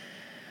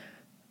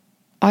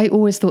 I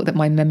always thought that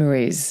my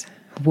memories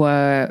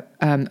were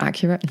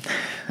accurate.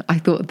 I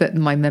thought that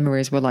my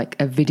memories were like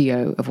a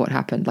video of what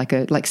happened, like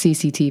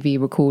CCTV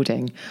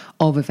recording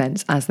of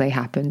events as they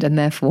happened, and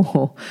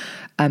therefore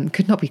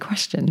could not be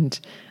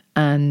questioned.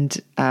 And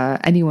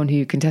anyone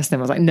who can test them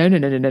was like, no,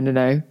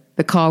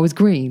 the car was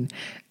green,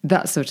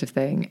 that sort of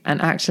thing.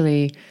 And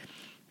actually,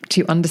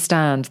 to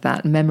understand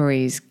that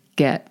memories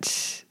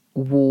get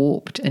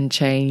warped and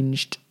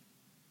changed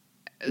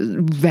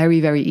very,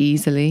 very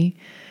easily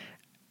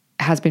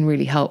has been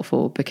really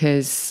helpful,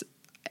 because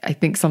I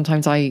think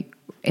sometimes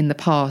in the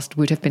past,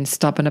 would have been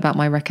stubborn about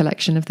my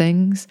recollection of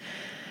things,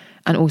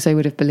 and also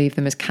would have believed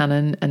them as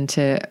canon, and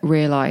to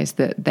realize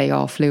that they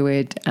are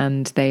fluid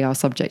and they are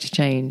subject to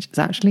change. It's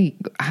actually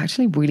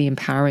really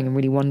empowering and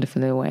really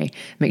wonderful in a way.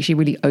 It makes you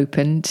really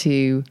open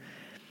to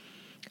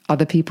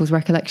other people's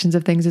recollections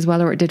of things as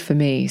well, or it did for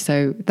me.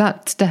 So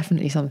that's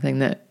definitely something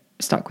that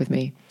stuck with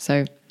me.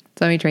 So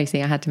sorry,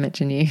 Tracy, I had to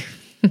mention you.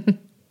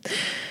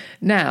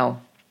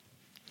 Now,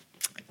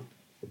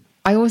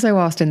 I also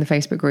asked in the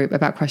Facebook group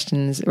about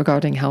questions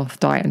regarding health,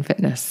 diet and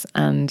fitness.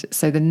 And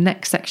so the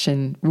next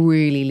section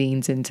really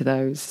leans into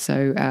those.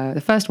 So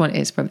the first one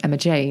is from Emma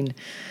Jane.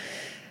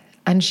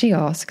 And she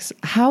asks,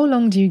 how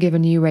long do you give a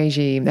new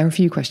regime? There are a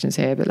few questions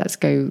here, but let's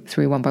go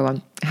through one by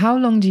one. How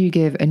long do you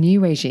give a new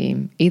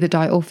regime, either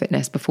diet or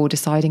fitness, before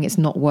deciding it's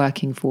not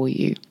working for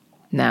you?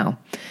 Now,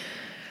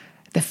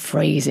 the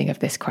phrasing of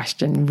this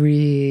question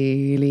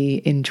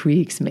really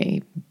intrigues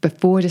me.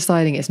 Before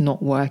deciding it's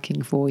not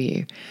working for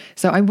you.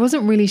 So I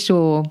wasn't really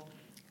sure,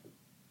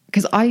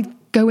 because I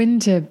go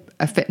into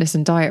a fitness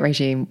and diet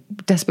regime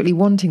desperately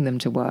wanting them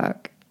to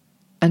work.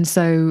 And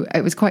so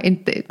it was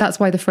that's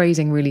why the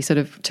phrasing really sort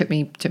of took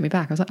me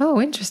back. I was like, oh,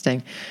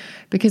 interesting.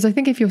 Because I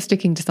think if you're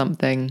sticking to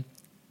something,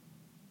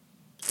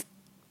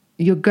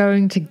 you're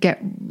going to get,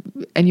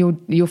 and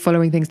you're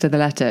following things to the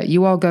letter,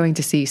 you are going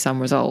to see some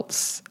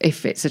results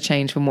if it's a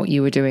change from what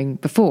you were doing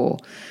before.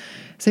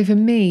 So for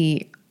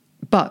me,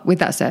 but with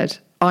that said,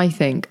 I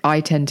think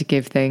I tend to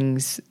give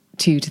things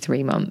 2 to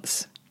 3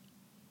 months,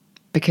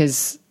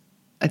 because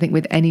I think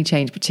with any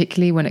change,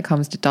 particularly when it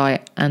comes to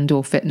diet and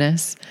or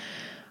fitness,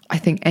 I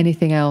think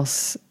anything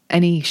else,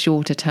 any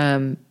shorter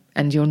term,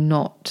 and you're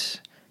not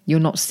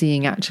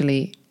seeing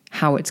actually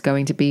how it's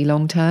going to be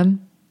long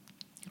term.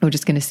 We're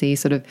just going to see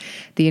sort of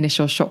the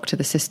initial shock to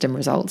the system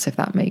results, if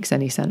that makes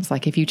any sense.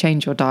 Like if you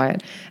change your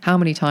diet, how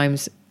many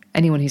times,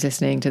 anyone who's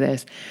listening to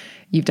this,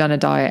 you've done a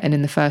diet and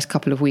in the first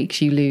couple of weeks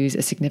you lose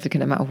a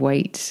significant amount of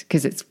weight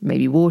because it's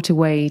maybe water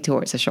weight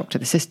or it's a shock to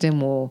the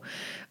system,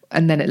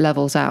 and then it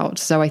levels out.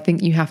 So I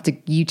think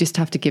you just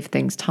have to give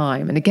things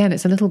time. And again,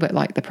 it's a little bit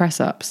like the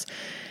press ups.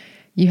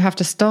 you have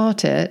to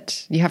start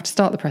it. You have to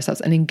start the press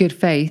ups, and in good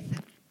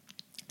faith,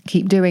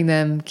 keep doing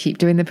them, keep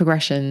doing the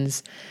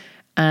progressions,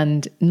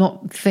 and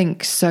not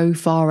think so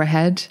far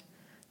ahead,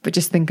 but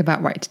just think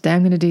about, right, today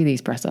I'm going to do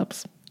these press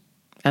ups.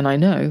 And I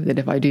know that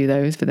if I do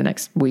those for the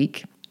next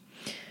week,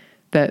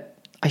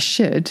 that I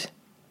should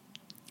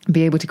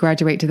be able to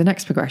graduate to the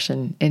next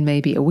progression in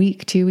maybe a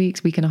week, 2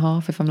 weeks, week and a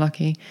half, if I'm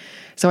lucky.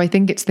 So I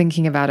think it's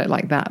thinking about it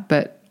like that.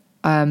 But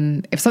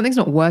if something's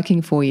not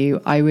working for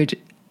you, I would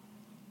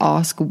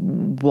ask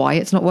why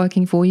it's not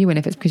working for you. And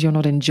if it's because you're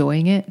not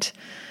enjoying it,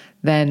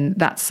 then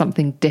that's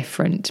something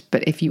different.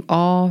 But if you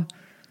are,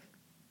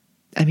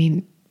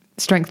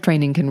 strength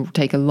training can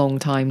take a long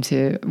time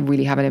to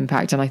really have an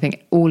impact. And I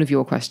think all of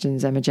your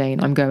questions, Emma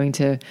Jane, I'm going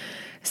to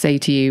say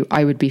to you,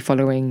 I would be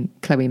following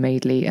Chloe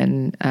Madeley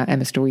and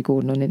Emma Story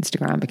Gordon on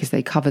Instagram, because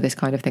they cover this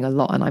kind of thing a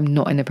lot. And I'm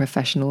not in a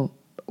professional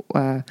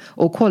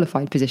or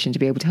qualified position to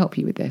be able to help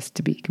you with this,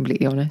 to be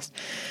completely honest.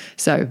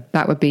 So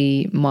that would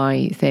be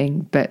my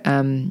thing. But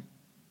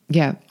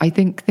I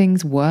think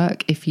things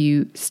work if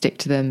you stick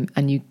to them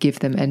and you give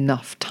them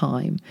enough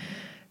time.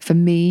 For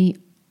me,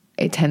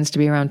 it tends to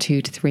be around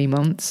 2 to 3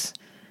 months,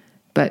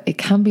 but it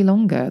can be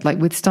longer. Like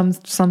with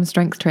some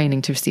strength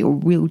training, to see a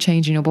real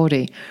change in your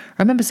body.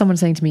 I remember someone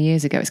saying to me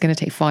years ago, it's going to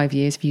take 5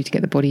 years for you to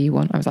get the body you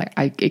want. I was like,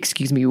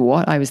 excuse me,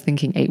 what? I was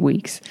thinking 8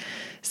 weeks.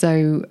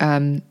 So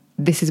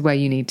this is where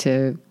you need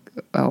to,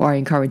 or I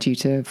encourage you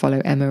to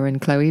follow Emma and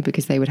Chloe,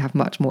 because they would have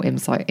much more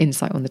insight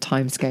on the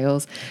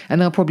timescales.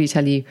 And they'll probably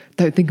tell you,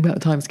 don't think about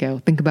the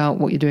timescale, think about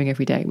what you're doing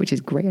every day, which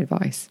is great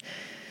advice.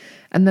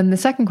 And then the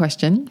second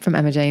question from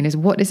Emma Jane is,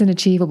 what is an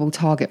achievable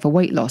target for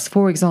weight loss?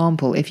 For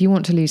example, if you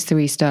want to lose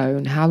 3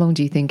 stone, how long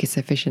do you think is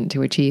sufficient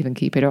to achieve and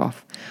keep it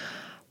off?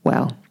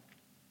 Well,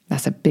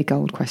 that's a big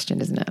old question,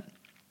 isn't it?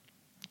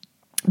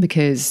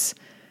 Because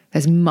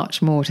there's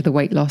much more to the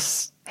weight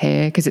loss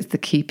here, because it's the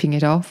keeping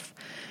it off.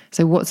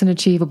 So what's an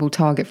achievable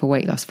target for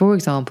weight loss? For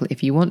example,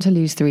 if you want to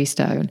lose 3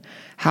 stone,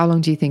 how long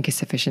do you think is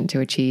sufficient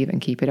to achieve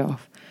and keep it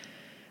off?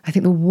 I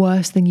think the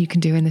worst thing you can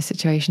do in this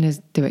situation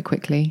is do it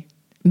quickly.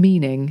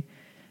 Meaning,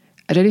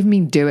 I don't even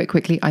mean do it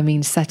quickly, I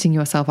mean setting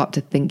yourself up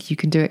to think you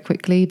can do it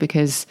quickly,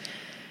 because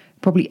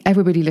probably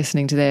everybody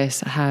listening to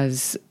this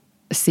has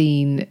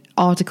seen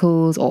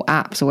articles or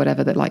apps or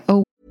whatever that like,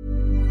 oh.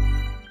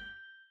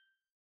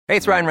 Hey,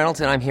 it's Ryan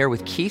Reynolds, and I'm here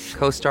with Keith,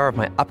 co-star of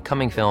my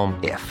upcoming film,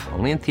 If,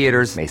 only in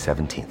theaters May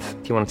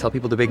 17th. Do you want to tell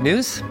people the big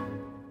news?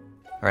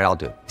 All right, I'll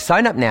do it.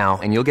 Sign up now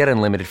and you'll get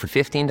unlimited for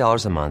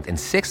 $15 a month and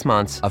 6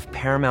 months of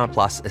Paramount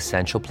Plus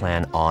Essential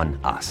Plan on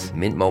us.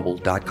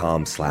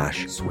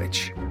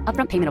 MintMobile.com/switch.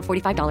 Upfront payment of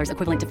 $45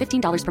 equivalent to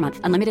 $15 per month.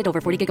 Unlimited over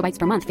 40 gigabytes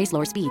per month. Face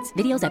lower speeds.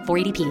 Videos at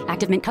 480p.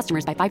 Active Mint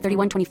customers by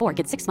 531.24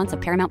 get 6 months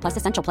of Paramount Plus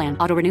Essential Plan.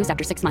 Auto renews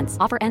after 6 months.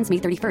 Offer ends May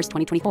 31st,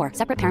 2024.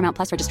 Separate Paramount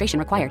Plus registration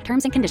required.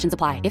 Terms and conditions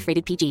apply if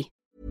rated PG.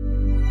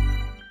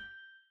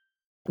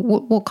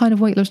 What kind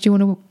of weight loss do you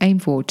want to aim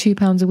for?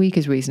 £2 a week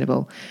is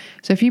reasonable.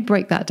 So if you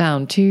break that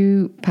down,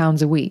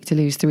 £2 a week to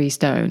lose 3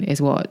 stone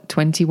is what,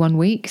 21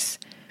 weeks?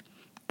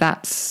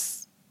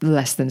 That's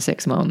less than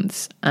 6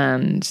 months.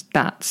 And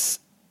that's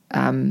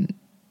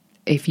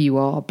if you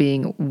are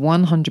being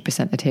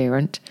 100%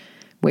 adherent,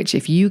 which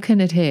if you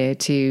can adhere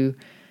to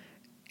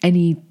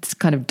any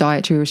kind of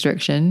dietary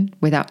restriction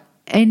without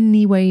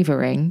any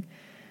wavering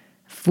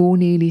for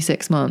nearly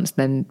 6 months,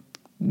 then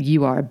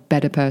you are a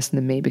better person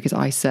than me, because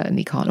I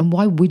certainly can't. And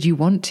why would you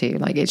want to?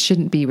 Like, it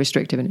shouldn't be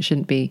restrictive and it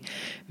shouldn't be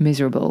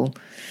miserable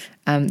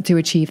to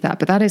achieve that.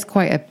 But that is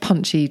quite a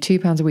punchy,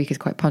 £2 a week is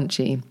quite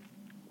punchy.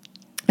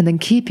 And then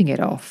keeping it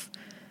off,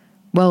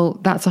 well,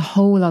 that's a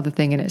whole other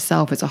thing in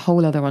itself. It's a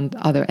whole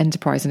other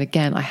enterprise. And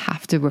again, I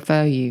have to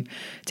refer you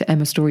to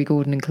Emma Story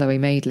Gordon and Chloe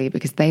Madeley,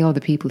 because they are the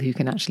people who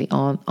can actually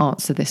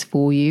answer this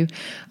for you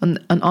and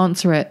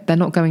answer it. They're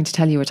not going to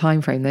tell you a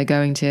time frame. They're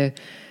going to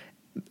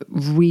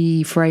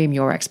reframe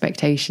your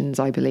expectations,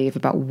 I believe,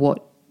 about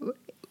what,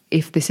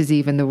 if this is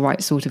even the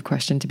right sort of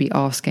question to be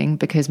asking,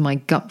 because my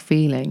gut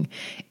feeling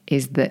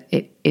is that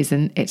it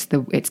isn't.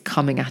 It's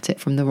coming at it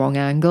from the wrong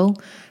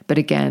angle. But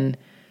again,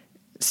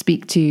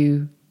 speak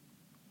to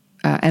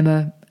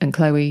Emma and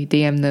Chloe,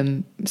 DM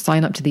them,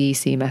 sign up to the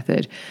EC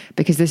method,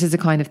 because this is the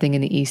kind of thing in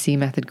the EC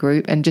method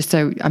group. And just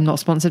so, I'm not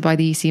sponsored by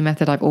the EC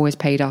method. I've always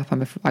paid up.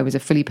 I was a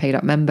fully paid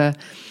up member.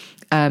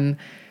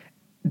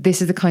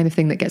 This is the kind of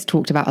thing that gets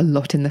talked about a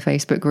lot in the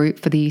Facebook group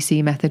for the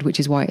EC method, which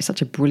is why it's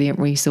such a brilliant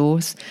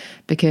resource,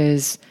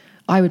 because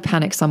I would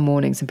panic some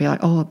mornings and be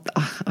like, oh,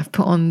 I've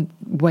put on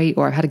weight,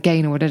 or I've had a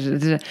gain, or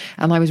whatever,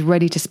 and I was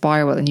ready to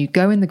spiral. And you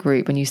go in the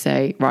group and you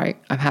say, right,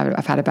 I've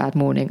had a bad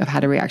morning. I've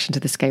had a reaction to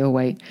the scale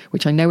weight,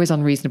 which I know is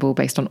unreasonable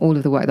based on all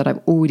of the work that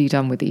I've already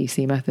done with the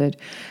EC method.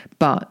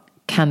 But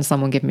can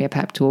someone give me a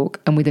pep talk?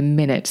 And within a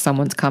minute,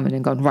 someone's come in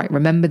and gone, right,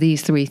 remember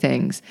these 3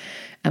 things.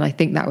 And I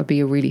think that would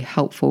be a really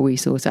helpful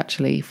resource,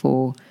 actually,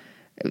 for,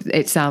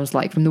 it sounds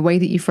like from the way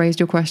that you phrased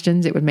your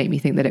questions, it would make me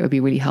think that it would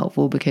be really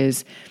helpful,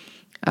 because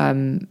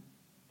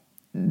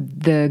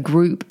the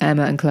group,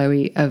 Emma and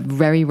Chloe, are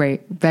very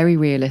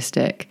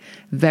realistic,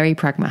 very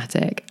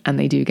pragmatic, and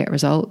they do get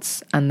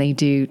results, and they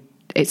do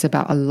it's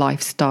about a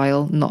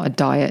lifestyle, not a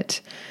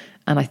diet.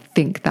 And I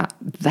think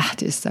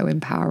that is so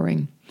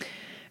empowering.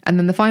 And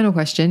then the final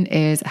question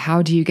is,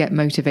 how do you get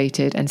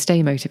motivated and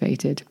stay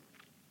motivated?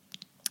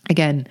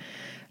 Again,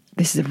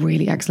 this is a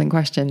really excellent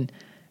question.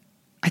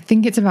 I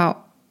think it's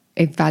about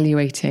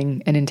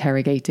evaluating and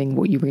interrogating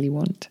what you really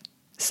want.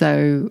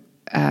 So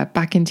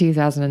back in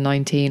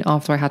 2019,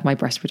 after I had my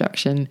breast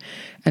reduction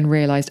and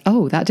realized,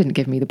 oh, that didn't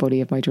give me the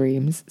body of my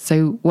dreams.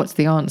 So what's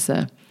the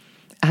answer?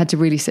 I had to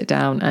really sit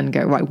down and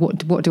go, right,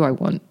 what do I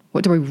want?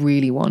 What do I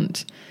really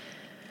want?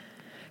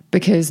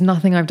 Because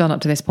nothing I've done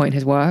up to this point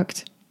has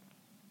worked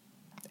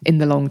in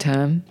the long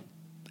term,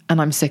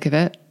 and I'm sick of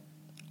it.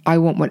 I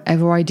want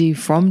whatever I do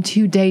from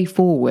today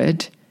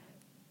forward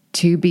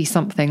to be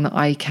something that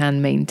I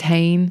can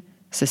maintain,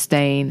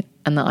 sustain,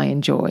 and that I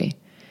enjoy.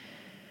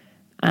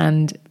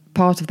 And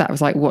part of that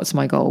was like, what's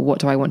my goal? What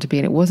do I want to be?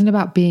 And it wasn't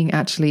about being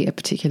actually a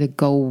particular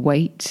goal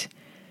weight.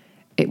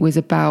 It was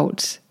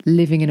about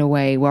living in a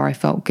way where I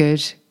felt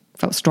good,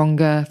 felt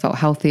stronger, felt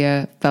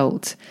healthier,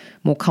 felt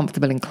more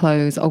comfortable in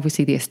clothes.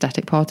 Obviously, the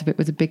aesthetic part of it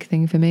was a big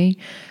thing for me,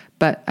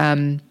 but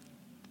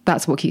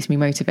that's what keeps me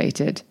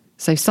motivated.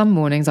 So some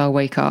mornings I'll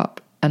wake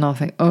up and I'll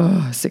think,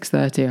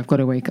 6:30,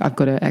 I've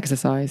got to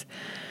exercise.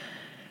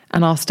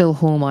 And I'll still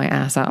haul my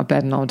ass out of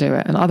bed and I'll do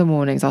it. And other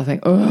mornings I'll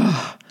think,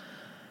 I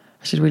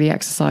should really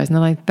exercise.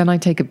 And then I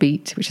take a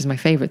beat, which is my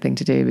favorite thing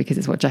to do because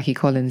it's what Jackie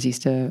Collins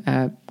used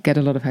to get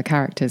a lot of her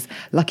characters.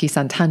 Lucky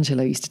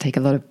Santangelo used to take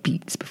a lot of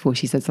beats before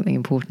she said something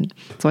important.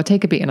 So I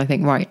take a beat and I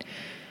think, right,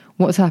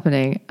 what's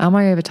happening? Am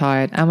I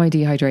overtired? Am I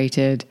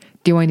dehydrated?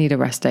 Do I need a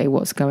rest day?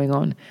 What's going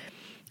on?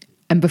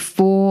 And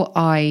before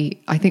I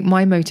think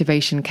my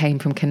motivation came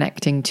from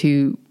connecting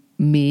to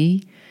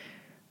me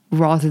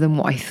rather than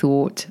what I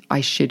thought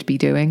I should be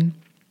doing.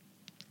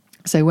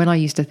 So when I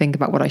used to think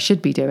about what I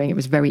should be doing, it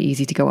was very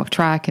easy to go off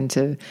track and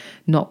to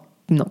not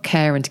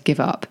care and to give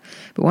up.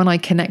 But when I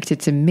connected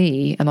to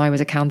me and I was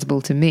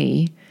accountable to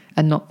me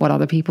and not what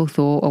other people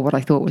thought or what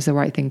I thought was the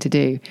right thing to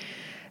do,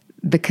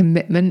 the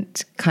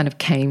commitment kind of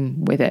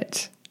came with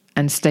it.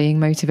 And staying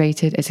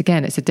motivated, it's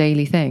a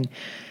daily thing.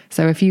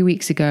 So a few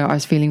weeks ago, I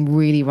was feeling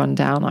really run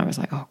down. I was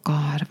like, oh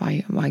God,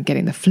 am I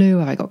getting the flu?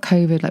 Have I got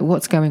COVID? Like,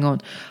 what's going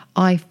on?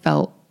 I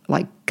felt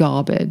like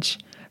garbage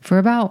for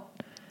about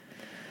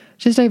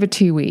just over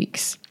 2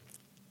 weeks.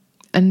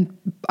 And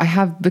I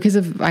have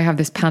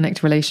this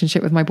panicked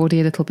relationship with my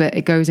body a little bit.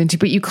 It goes into,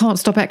 but you can't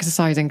stop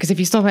exercising because if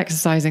you stop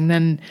exercising,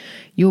 then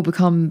you'll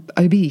become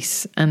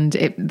obese.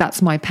 And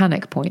that's my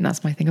panic point.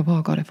 That's my thing of,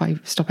 oh God, if I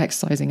stop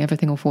exercising,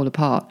 everything will fall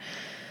apart.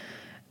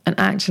 And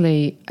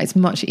actually, it's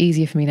much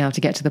easier for me now to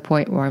get to the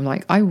point where I'm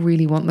like, I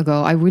really want the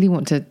goal. I really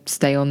want to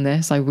stay on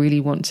this. I really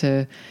want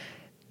to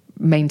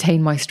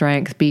maintain my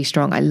strength, be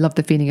strong. I love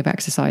the feeling of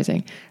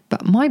exercising.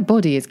 But my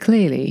body is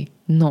clearly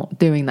not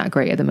doing that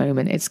great at the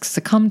moment. It's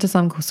succumbed to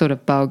some sort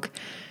of bug.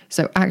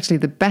 So actually,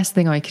 the best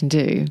thing I can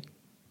do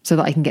so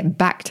that I can get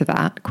back to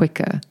that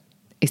quicker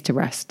is to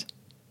rest.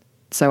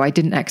 So I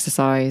didn't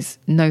exercise,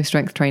 no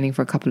strength training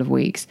for a couple of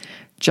weeks,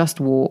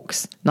 just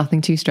walks, nothing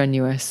too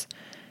strenuous.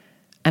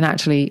 And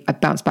actually, I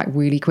bounced back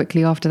really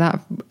quickly after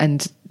that.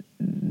 And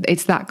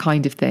it's that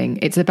kind of thing.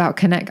 It's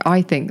about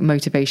I think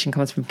motivation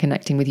comes from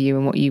connecting with you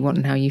and what you want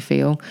and how you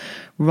feel,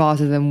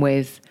 rather than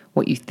with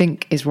what you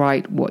think is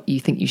right, what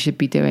you think you should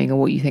be doing, or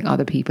what you think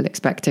other people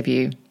expect of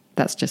you.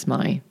 That's just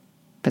my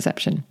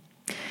perception.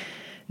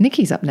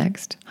 Nikki's up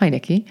next. Hi,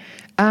 Nikki.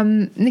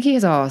 Nikki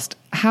has asked,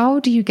 how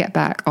do you get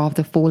back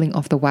after falling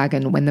off the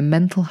wagon when the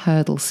mental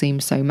hurdle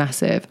seems so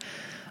massive?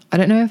 I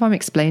don't know if I'm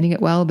explaining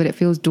it well, but it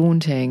feels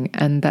daunting,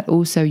 and that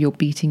also you're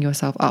beating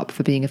yourself up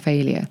for being a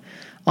failure.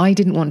 I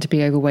didn't want to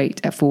be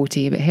overweight at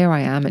 40, but here I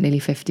am at nearly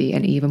 50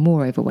 and even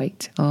more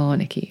overweight. Oh,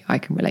 Nikki, I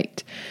can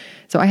relate.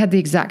 So I had the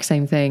exact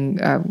same thing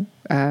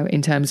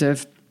in terms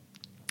of,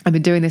 I've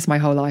been doing this my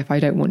whole life.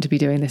 I don't want to be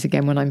doing this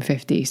again when I'm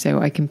 50. So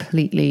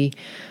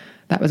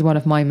that was one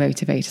of my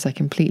motivators. I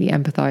completely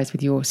empathize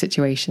with your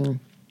situation.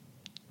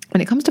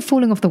 When it comes to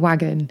falling off the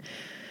wagon,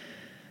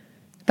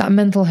 that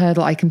mental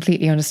hurdle, I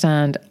completely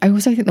understand. I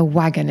also think the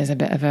wagon is a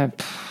bit of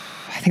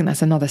I think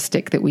that's another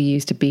stick that we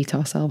use to beat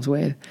ourselves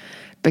with,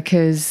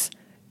 because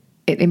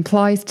it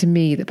implies to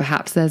me that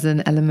perhaps there's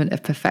an element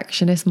of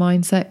perfectionist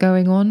mindset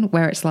going on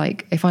where it's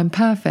like, if I'm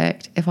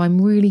perfect, if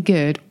I'm really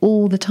good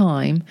all the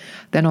time,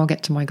 then I'll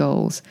get to my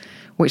goals,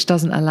 which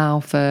doesn't allow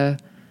for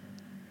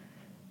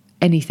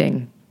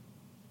anything.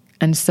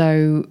 And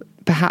so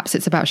perhaps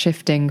it's about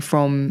shifting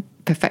from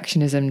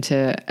perfectionism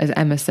to, as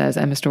Emma says,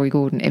 Emma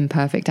Story-Gordon,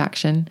 imperfect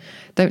action.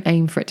 Don't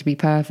aim for it to be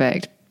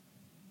perfect.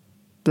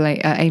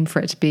 Aim for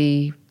it to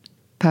be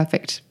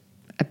perfect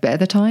a bit of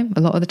the time,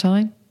 a lot of the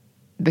time,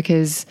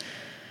 because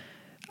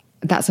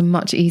that's a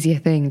much easier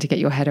thing to get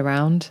your head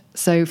around.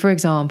 So, for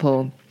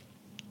example,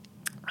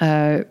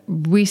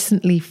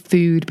 recently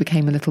food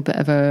became a little bit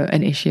of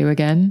an issue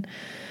again.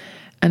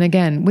 And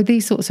again, with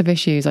these sorts of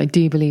issues, I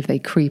do believe they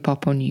creep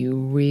up on you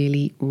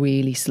really,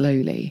 really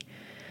slowly.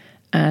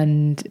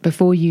 And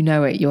before you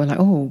know it, you're like,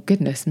 oh,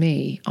 goodness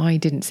me, I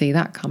didn't see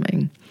that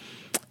coming.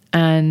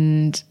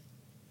 And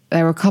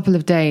there were a couple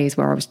of days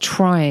where I was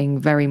trying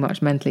very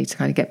much mentally to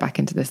kind of get back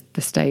into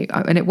the state.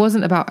 And it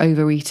wasn't about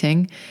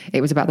overeating.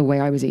 It was about the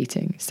way I was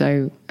eating.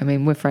 So, I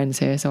mean, we're friends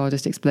here, so I'll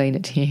just explain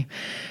it to you.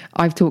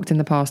 I've talked in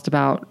the past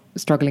about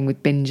struggling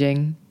with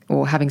binging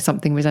or having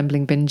something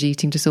resembling binge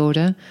eating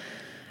disorder.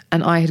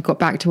 And I had got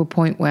back to a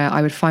point where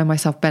I would find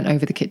myself bent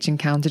over the kitchen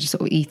counter, just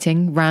sort of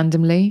eating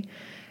randomly.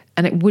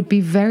 And it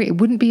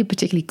wouldn't be a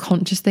particularly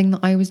conscious thing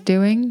that I was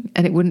doing.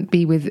 And it wouldn't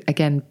be with,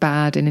 again,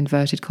 bad in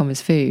inverted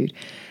commas food.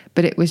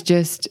 But it was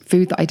just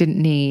food that I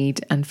didn't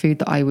need and food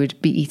that I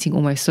would be eating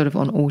almost sort of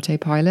on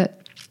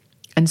autopilot.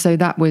 And so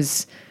that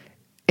was,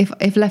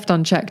 if left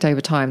unchecked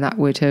over time, that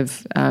would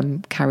have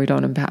carried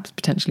on and perhaps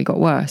potentially got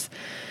worse.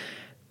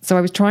 So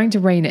I was trying to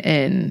rein it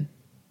in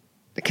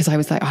because I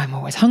was like, I'm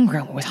always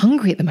hungry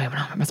at the moment.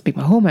 Oh, it must be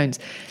my hormones.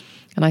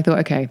 And I thought,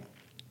 okay,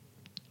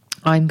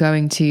 I'm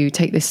going to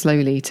take this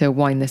slowly to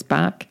wind this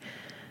back.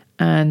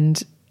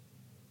 And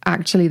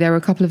actually, there were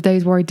a couple of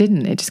days where I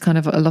didn't. It just kind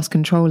of, I lost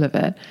control of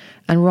it.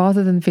 And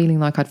rather than feeling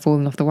like I'd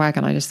fallen off the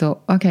wagon, I just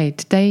thought, okay,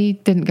 today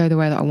didn't go the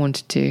way that I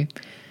wanted to.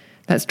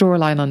 Let's draw a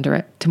line under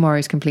it.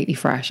 Tomorrow's completely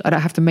fresh. I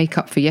don't have to make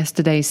up for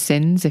yesterday's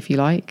sins, if you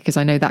like, because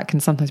I know that can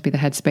sometimes be the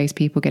headspace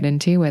people get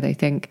into where they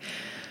think,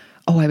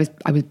 oh, I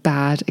was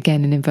bad,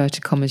 again, in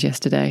inverted commas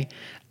yesterday.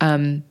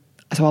 So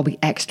I'll be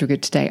extra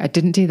good today. I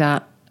didn't do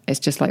that. It's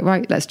just like,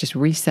 right, let's just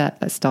reset.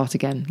 Let's start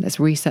again. Let's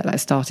reset.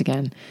 Let's start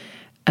again.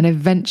 And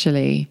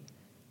eventually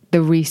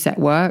the reset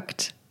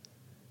worked.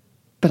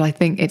 But I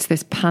think it's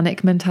this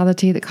panic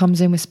mentality that comes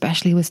in,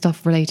 especially with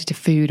stuff related to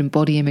food and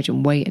body image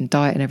and weight and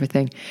diet and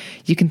everything.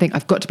 You can think,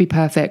 I've got to be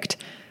perfect.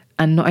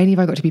 And not only have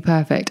I got to be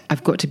perfect,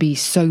 I've got to be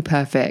so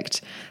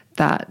perfect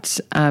that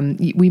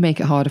we make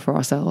it harder for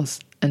ourselves.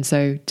 And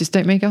so just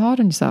don't make it hard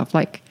on yourself.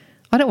 Like,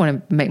 I don't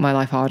want to make my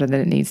life harder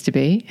than it needs to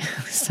be.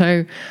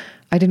 So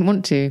I didn't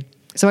want to.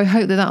 So I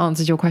hope that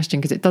answers your question,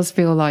 because it does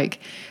feel like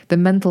the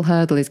mental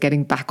hurdle is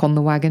getting back on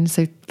the wagon.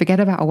 So forget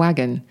about a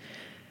wagon.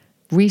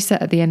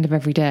 Reset at the end of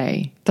every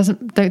day.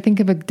 Don't think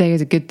of a day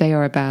as a good day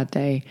or a bad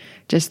day.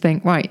 Just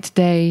think, right,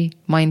 today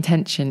my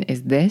intention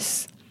is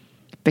this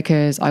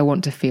because I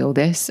want to feel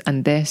this,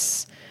 and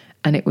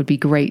it would be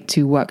great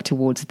to work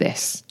towards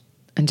this.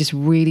 And just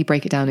really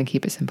break it down and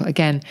keep it simple.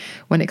 Again,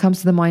 when it comes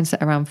to the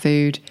mindset around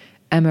food,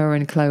 Emma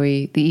and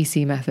Chloe, the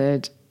EC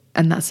method,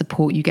 and that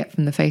support you get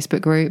from the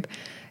Facebook group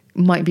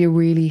might be a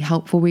really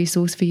helpful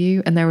resource for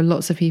you. And there are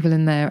lots of people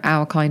in there,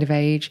 our kind of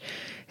age,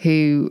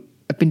 who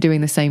have been doing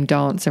the same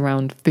dance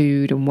around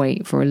food and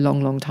weight for a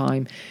long, long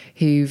time,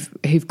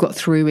 who've got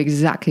through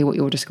exactly what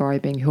you're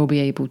describing, who'll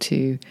be able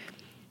to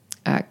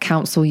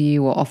counsel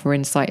you or offer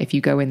insight if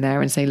you go in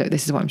there and say, look,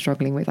 this is what I'm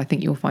struggling with. I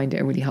think you'll find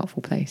it a really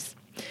helpful place.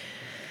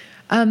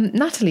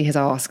 Natalie has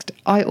asked,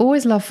 I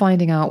always love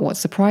finding out what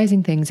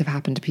surprising things have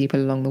happened to people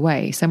along the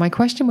way. So my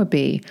question would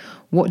be,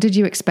 what did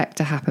you expect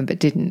to happen but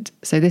didn't?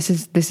 So this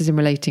is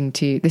relating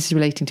to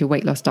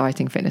weight loss,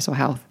 dieting, fitness, or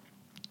health.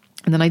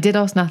 And then I did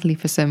ask Natalie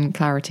for some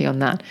clarity on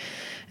that.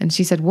 And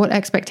she said, what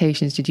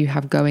expectations did you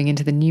have going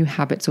into the new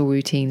habits or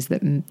routines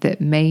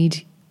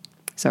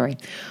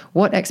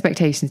what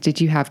expectations did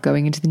you have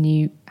going into the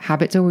new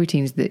habits or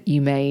routines that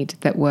you made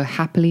that were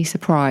happily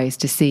surprised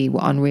to see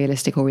were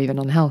unrealistic or even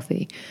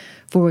unhealthy?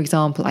 For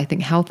example, I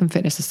think health and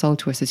fitness are sold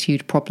to us as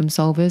huge problem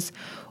solvers,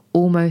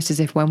 almost as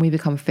if when we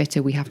become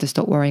fitter, we have to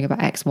stop worrying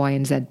about X, Y,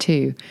 and Z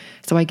too.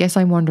 So I guess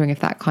I'm wondering if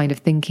that kind of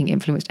thinking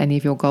influenced any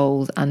of your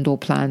goals and or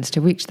plans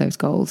to reach those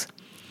goals.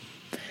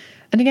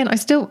 And again, I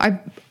still feel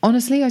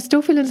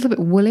a little bit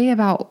woolly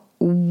about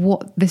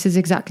what this is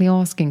exactly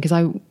asking, because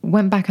I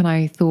went back and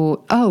I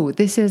thought, so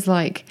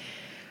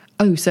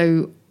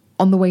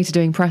on the way to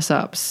doing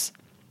press-ups,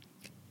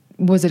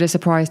 was it a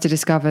surprise to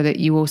discover that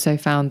you also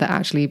found that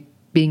actually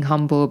being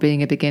humble,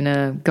 being a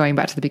beginner, going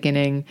back to the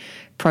beginning,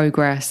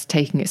 progress,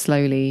 taking it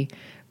slowly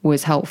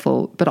was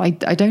helpful? But I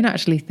don't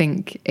actually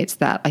think it's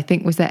that. I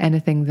think, was there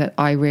anything that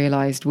I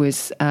realized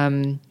was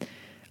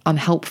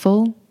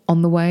unhelpful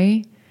on the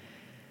way?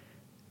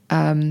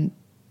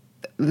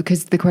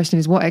 Because the question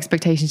is, what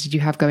expectations did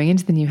you have going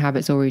into the new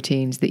habits or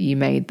routines that you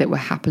made that were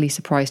happily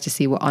surprised to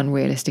see were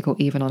unrealistic or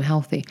even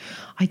unhealthy?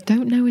 I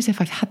don't know as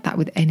if I've had that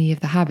with any of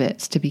the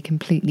habits, to be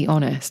completely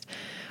honest.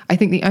 I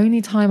think the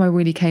only time I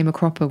really came a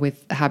cropper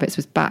with habits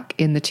was back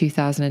in the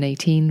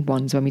 2018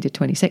 ones when we did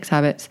 26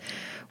 habits,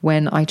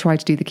 when I tried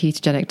to do the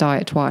ketogenic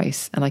diet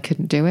twice and I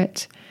couldn't do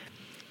it.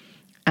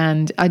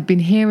 And I'd been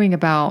hearing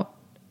about,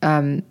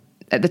 at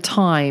the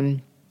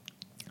time,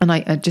 and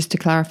I just to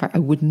clarify, I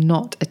would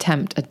not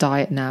attempt a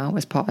diet now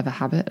as part of a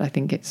habit. I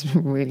think it's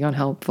really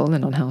unhelpful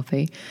and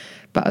unhealthy.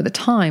 But at the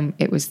time,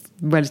 it was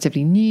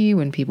relatively new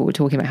and people were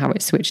talking about how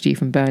it switched you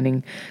from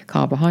burning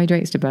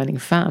carbohydrates to burning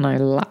fat, and I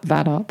lapped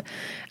that up.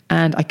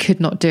 And I could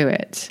not do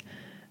it.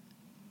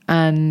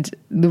 And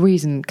the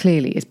reason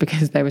clearly is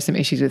because there were some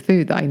issues with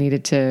food that I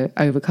needed to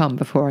overcome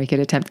before I could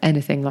attempt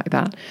anything like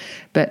that.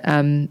 But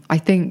I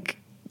think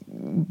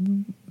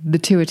the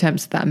two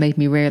attempts that made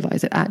me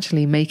realize that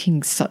actually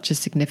making such a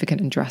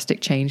significant and drastic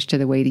change to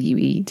the way that you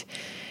eat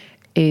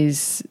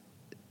is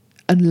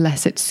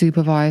unless it's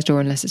supervised or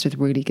unless it's with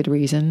really good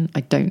reason.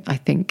 I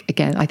think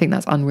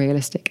that's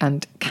unrealistic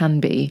and can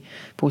be,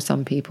 for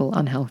some people,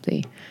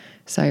 unhealthy.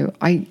 So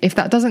if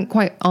that doesn't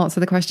quite answer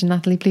the question,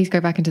 Natalie, please go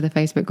back into the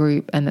Facebook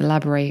group and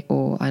elaborate,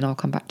 and I'll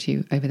come back to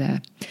you over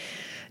there.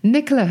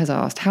 Nicola has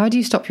asked, how do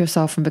you stop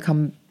yourself from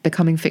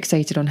becoming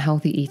fixated on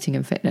healthy eating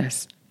and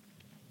fitness?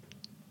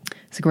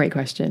 It's a great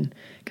question,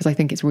 because I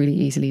think it's really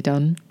easily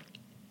done.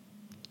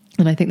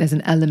 And I think there's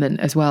an element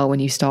as well when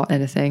you start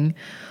anything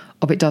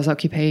of it does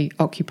occupy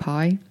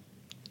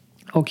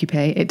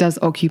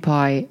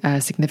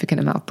a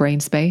significant amount of brain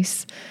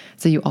space.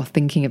 So you are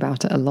thinking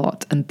about it a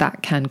lot, and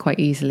that can quite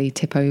easily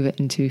tip over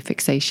into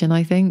fixation,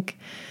 I think.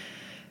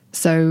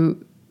 So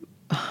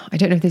I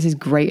don't know if this is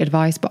great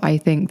advice, but I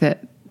think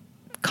that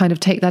kind of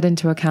take that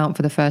into account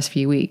for the first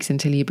few weeks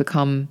until you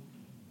become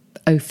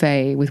au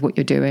fait with what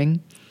you're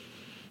doing.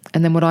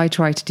 And then what I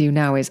try to do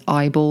now is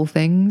eyeball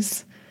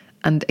things.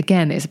 And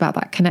again, it's about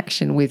that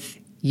connection with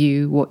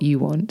you, what you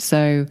want.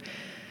 So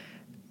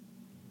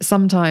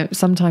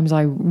sometimes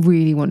I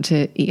really want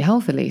to eat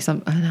healthily.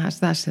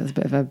 That's a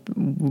bit of a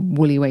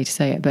woolly way to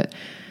say it, but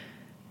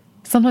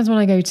sometimes when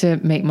I go to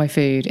make my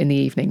food in the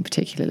evening,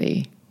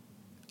 particularly,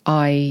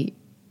 I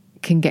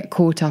can get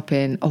caught up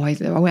in, I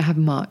won't have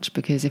much,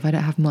 because if I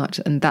don't have much,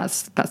 and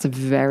that's a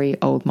very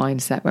old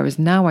mindset. Whereas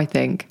now I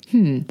think,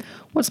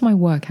 what's my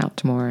workout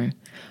tomorrow?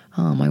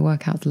 My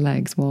workout's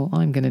legs. Well,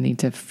 I'm going to need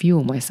to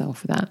fuel myself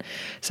for that.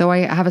 So I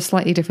have a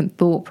slightly different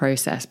thought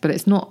process, but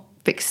it's not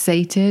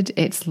fixated.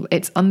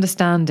 It's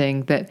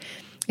understanding that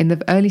in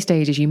the early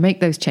stages you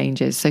make those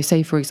changes. So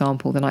say, for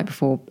example, the night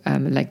before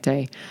leg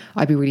day,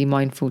 I'd be really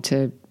mindful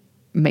to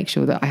make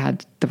sure that I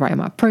had the right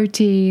amount of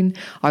protein.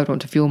 I would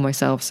want to fuel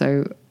myself.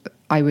 So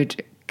I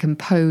would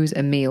compose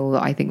a meal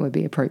that I think would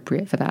be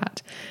appropriate for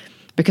that,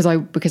 because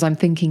I'm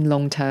thinking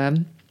long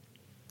term.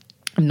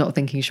 I'm not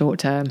thinking short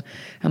term.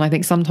 And I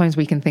think sometimes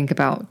we can think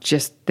about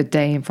just the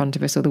day in front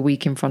of us or the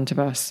week in front of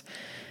us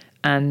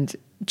and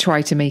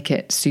try to make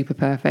it super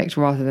perfect,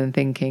 rather than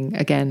thinking,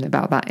 again,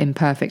 about that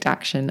imperfect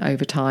action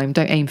over time.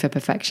 Don't aim for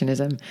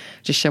perfectionism.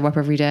 Just show up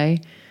every day.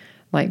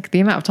 Like,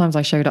 the amount of times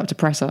I showed up to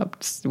press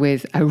ups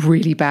with a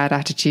really bad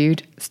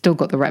attitude, still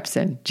got the reps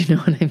in. Do you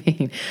know what I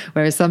mean?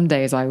 Whereas some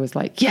days I was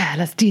like, yeah,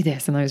 let's do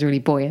this. And I was really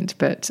buoyant,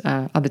 but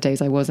other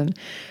days I wasn't.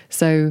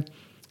 So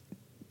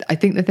I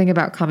think the thing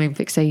about becoming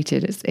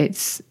fixated is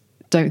it's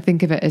don't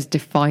think of it as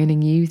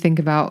defining you. Think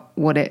about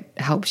what it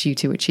helps you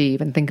to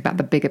achieve, and think about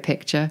the bigger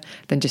picture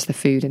than just the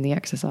food and the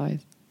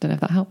exercise. Don't know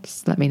if that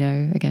helps. Let me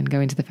know. Again, go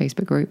into the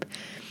Facebook group.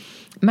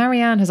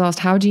 Marianne has asked,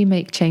 how do you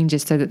make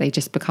changes so that they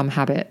just become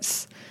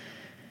habits?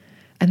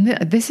 And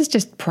this is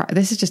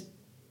just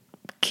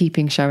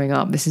keeping showing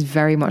up. This is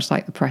very much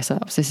like the press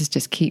ups. This is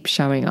just keep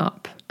showing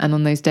up. And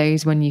on those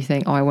days when you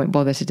think, I won't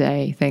bother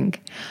today,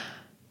 think,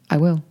 I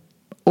will.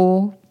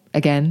 Or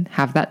again,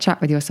 have that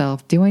chat with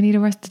yourself. Do I need a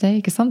rest today?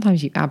 Because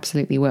sometimes you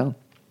absolutely will.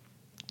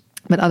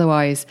 But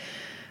otherwise,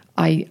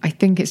 I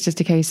think it's just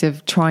a case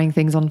of trying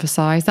things on for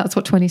size. That's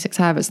what 26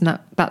 Habits and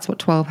that's what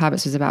 12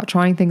 Habits was about.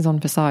 Trying things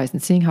on for size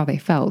and seeing how they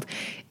felt.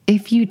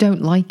 If you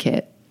don't like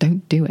it,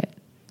 don't do it.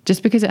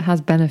 Just because it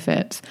has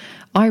benefits.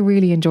 I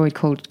really enjoyed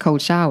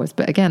cold showers,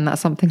 but again, that's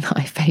something that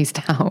I phased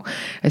out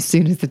as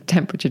soon as the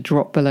temperature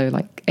dropped below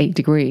like 8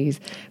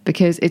 degrees,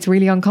 because it's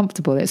really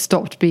uncomfortable. It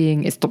stopped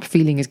feeling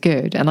as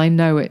good. And I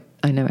know it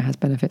has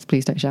benefits.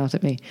 Please don't shout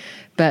at me.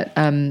 But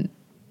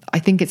I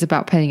think it's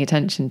about paying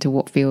attention to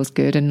what feels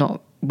good and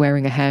not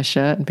wearing a hair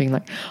shirt and being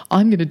like,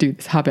 I'm going to do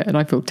this habit and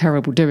I feel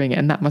terrible doing it,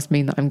 and that must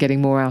mean that I'm getting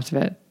more out of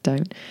it.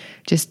 Don't.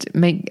 Just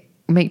make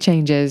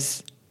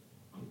changes.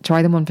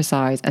 Try them on for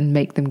size and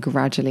make them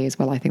gradually as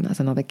well. I think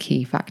that's another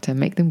key factor.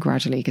 Make them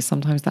gradually, because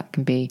sometimes that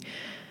can be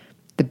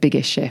the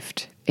biggest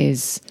shift,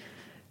 is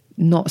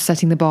not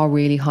setting the bar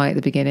really high at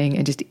the beginning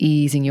and just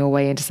easing your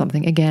way into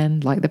something,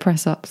 again, like the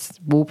press-ups,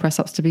 wall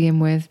press-ups to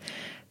begin with,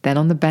 then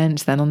on the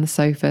bench, then on the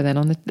sofa, then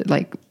on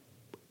the,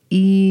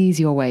 ease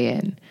your way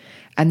in.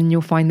 And then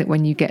you'll find that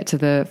when you get to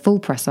the full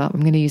press-up,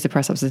 I'm going to use the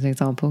press-ups as an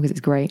example because it's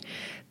great,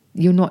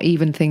 you're not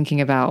even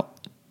thinking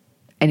about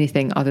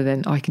anything other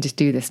than, I can just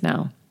do this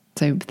now.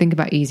 So think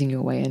about easing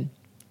your way in.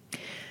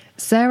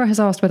 Sarah has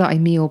asked whether I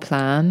meal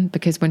plan,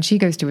 because when she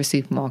goes to a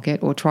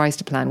supermarket or tries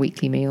to plan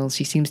weekly meals,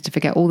 she seems to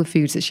forget all the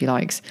foods that she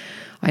likes.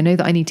 I know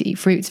that I need to eat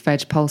fruits,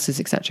 veg, pulses,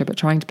 etc., but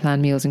trying to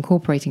plan meals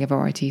incorporating a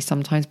variety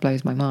sometimes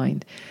blows my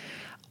mind.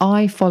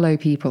 I follow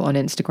people on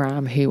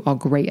Instagram who are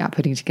great at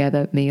putting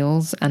together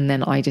meals, and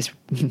then I just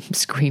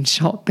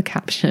screenshot the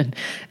caption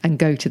and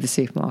go to the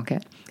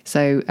supermarket.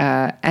 So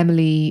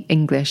Emily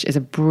English is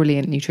a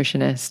brilliant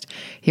nutritionist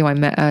who I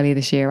met earlier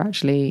this year,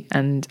 actually,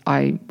 and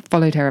I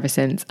followed her ever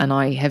since, and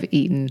I have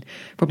eaten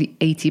probably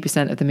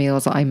 80% of the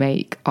meals that I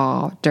make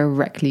are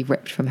directly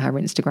ripped from her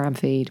Instagram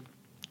feed.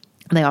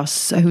 They are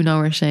so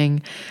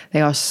nourishing.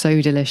 They are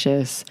so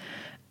delicious.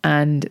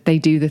 And they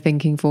do the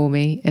thinking for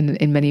me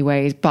in many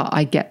ways, but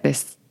I get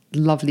this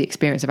lovely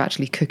experience of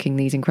actually cooking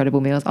these incredible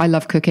meals. I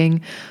love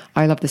cooking.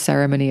 I love the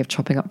ceremony of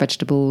chopping up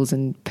vegetables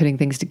and putting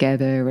things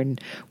together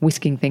and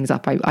whisking things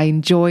up. I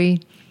enjoy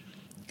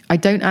I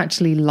don't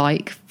actually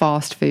like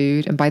fast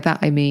food. And by that,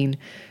 I mean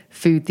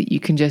food that you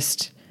can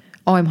just,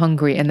 oh, I'm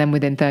hungry, and then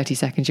within 30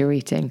 seconds you're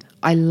eating.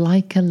 I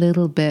like a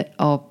little bit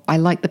of, I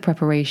like the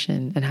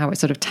preparation and how it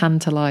sort of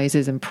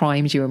tantalizes and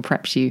primes you and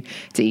preps you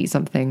to eat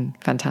something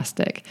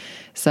fantastic.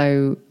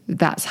 So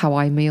that's how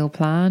I meal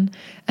plan.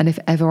 And if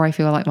ever I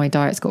feel like my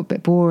diet's got a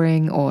bit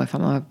boring, or if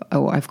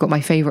I've got my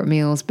favorite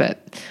meals,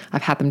 but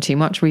I've had them too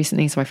much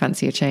recently, so I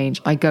fancy a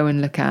change, I go and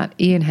look at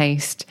Ian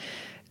Haste,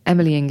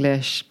 Emily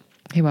English.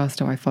 Who else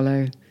do I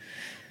follow?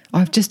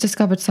 I've just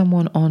discovered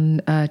someone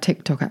on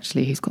TikTok,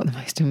 actually, who's got the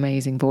most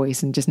amazing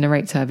voice and just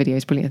narrates her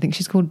videos brilliantly. I think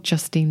she's called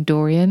Justine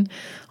Dorian.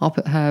 I'll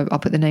put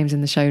the names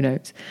in the show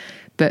notes.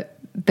 But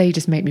they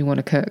just make me want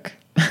to cook.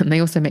 And they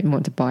also make me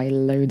want to buy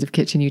loads of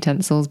kitchen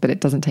utensils, but it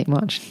doesn't take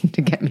much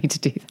to get me to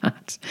do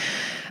that.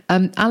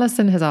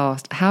 Alison has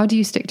asked, how do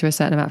you stick to a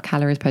certain amount of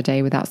calories per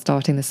day without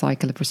starting the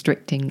cycle of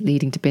restricting,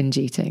 leading to binge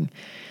eating?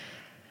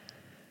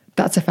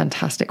 That's a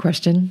fantastic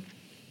question.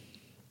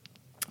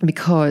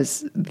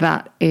 Because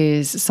that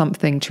is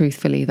something,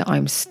 truthfully, that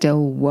I'm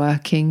still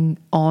working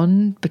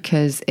on,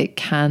 because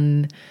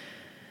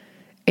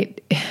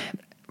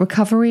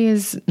recovery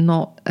is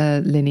not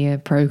a linear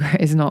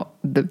progress.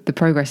 The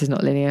progress is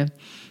not linear.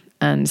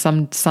 And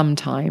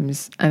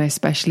sometimes, and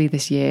especially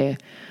this year,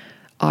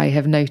 I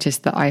have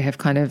noticed that I have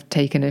kind of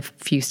taken a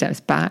few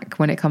steps back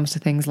when it comes to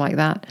things like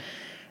that.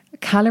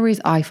 Calories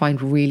I find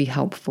really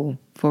helpful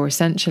for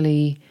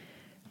essentially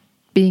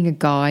being a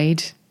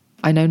guide.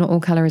 I know not all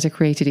calories are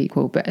created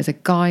equal, but as a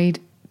guide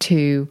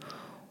to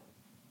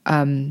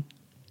the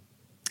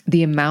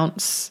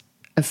amounts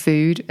of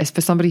food, as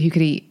for somebody who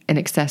could eat in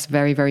excess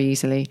very, very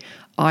easily,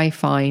 I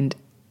find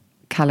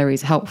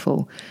calories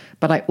helpful.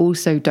 But I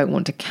also don't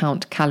want to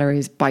count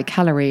calories by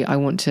calorie. I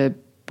want to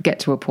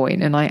get to a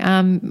point, and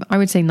I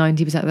would say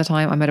 90% of the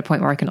time, I'm at a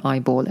point where I can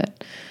eyeball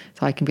it.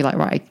 So I can be like,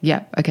 right,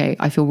 yeah, okay,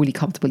 I feel really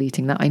comfortable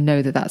eating that. I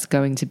know that that's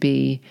going to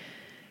be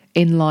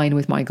in line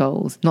with my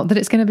goals. Not that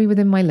it's going to be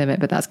within my limit,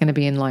 but that's going to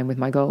be in line with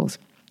my goals.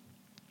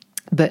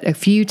 But a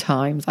few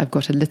times I've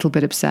got a little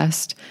bit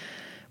obsessed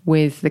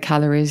with the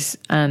calories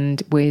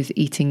and with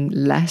eating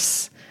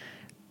less.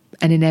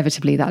 And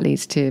inevitably that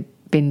leads to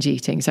binge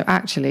eating. So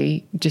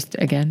actually, just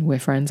again, we're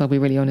friends, I'll be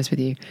really honest with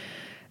you.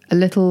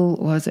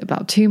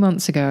 About 2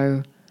 months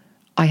ago,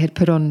 I had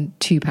put on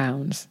 2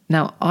 pounds.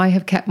 Now, I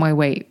have kept my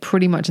weight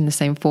pretty much in the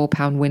same 4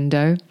 pound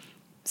window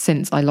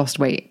since I lost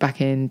weight back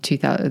in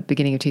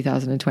beginning of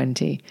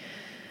 2020.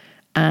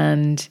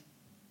 And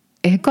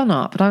it had gone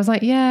up, but I was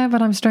like, yeah,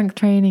 but I'm strength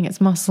training,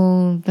 it's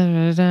muscle, da,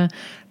 da, da.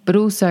 But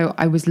also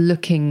I wasn't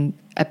looking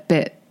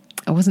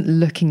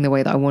the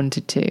way that I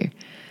wanted to.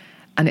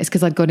 And it's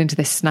because I'd got into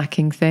this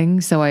snacking thing.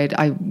 So I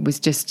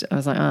was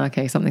like, oh,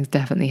 okay, something's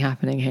definitely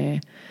happening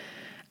here.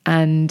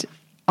 And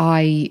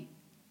I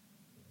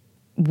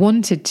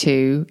wanted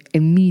to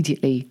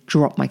immediately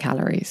drop my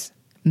calories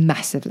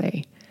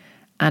massively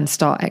and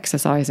start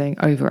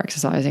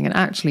over-exercising. And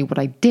actually what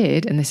I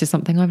did, and this is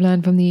something I've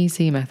learned from the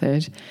EC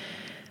method,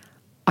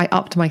 I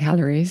upped my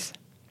calories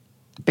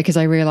because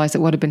I realized that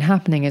what had been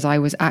happening is I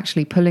was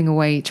actually pulling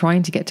away,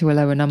 trying to get to a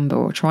lower number,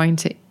 or trying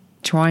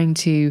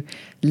to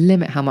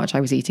limit how much I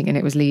was eating. And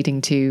it was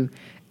leading to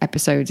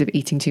episodes of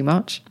eating too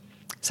much.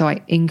 So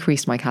I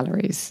increased my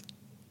calories.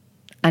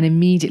 And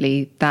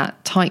immediately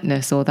that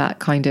tightness or that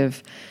kind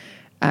of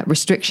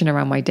restriction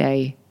around my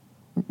day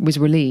was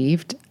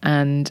relieved,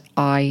 and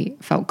I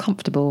felt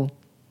comfortable.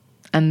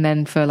 And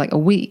then for like a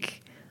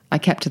week, I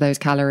kept to those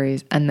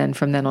calories. And then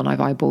from then on, I've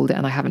eyeballed it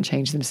and I haven't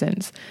changed them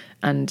since.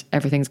 And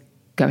everything's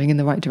going in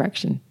the right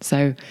direction.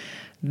 So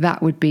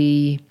that would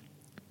be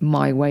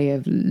my way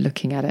of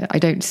looking at it. I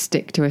don't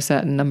stick to a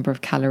certain number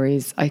of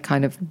calories. I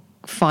kind of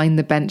find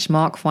the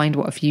benchmark, find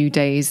what a few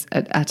days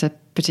at a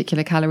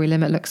particular calorie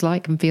limit looks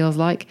like and feels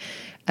like.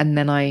 And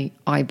then I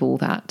eyeball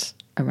that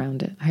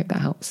around it. I hope that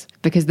helps.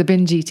 Because the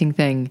binge eating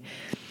thing,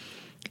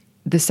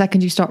 the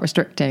second you start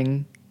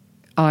restricting,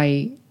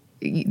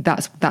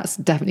 that's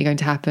definitely going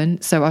to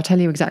happen. So I'll tell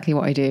you exactly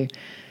what I do.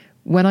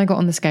 When I got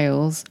on the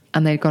scales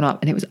and they'd gone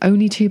up, and it was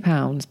only 2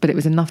 pounds, but it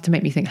was enough to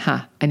make me think,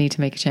 I need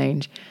to make a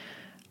change.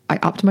 I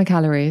upped my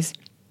calories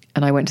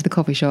and I went to the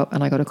coffee shop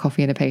and I got a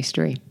coffee and a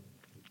pastry.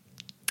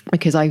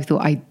 Because I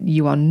thought,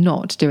 you are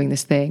not doing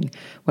this thing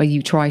where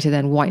you try to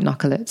then white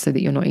knuckle it so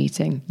that you're not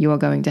eating. You are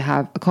going to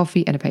have a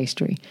coffee and a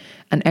pastry,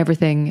 and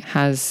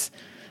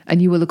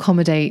and you will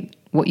accommodate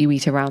what you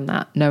eat around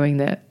that, knowing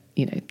that,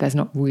 there's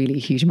not really a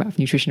huge amount of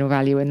nutritional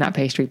value in that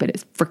pastry, but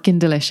it's freaking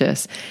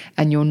delicious.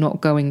 And you're not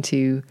going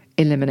to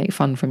eliminate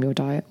fun from your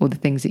diet or the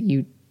things that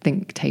you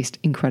think taste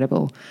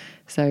incredible.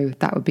 So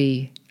that would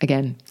be,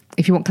 again,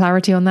 if you want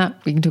clarity on that,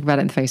 we can talk about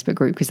it in the Facebook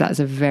group, because that's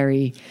a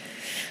very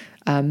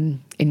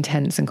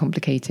intense and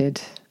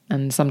complicated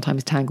and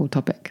sometimes tangled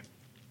topic.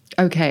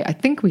 Okay, I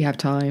think we have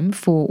time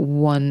for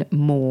one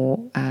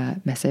more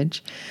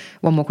message,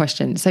 one more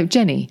question. So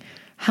Jenny,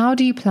 How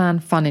do you plan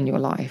fun in your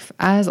life?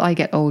 As I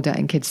get older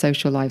and kids'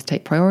 social lives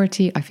take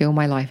priority, I feel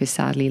my life is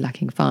sadly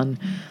lacking fun.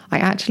 I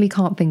actually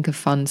can't think of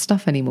fun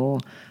stuff anymore.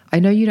 I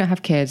know you don't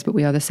have kids, but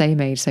we are the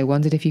same age, so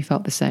wondered if you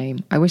felt the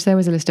same. I wish there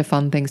was a list of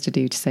fun things to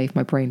do to save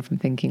my brain from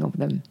thinking of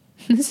them.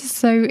 This is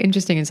so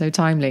interesting and so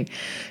timely,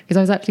 because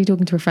I was actually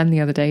talking to a friend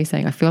the other day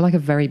saying I feel like a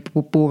very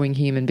boring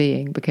human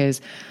being, because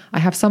I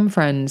have some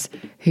friends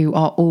who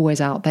are always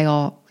out. They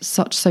are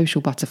such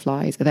social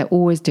butterflies. They're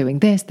always doing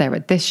this. They're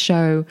at this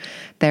show.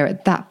 They're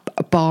at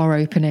that bar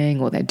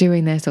opening, or they're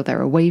doing this, or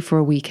they're away for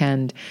a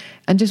weekend.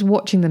 And just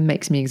watching them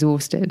makes me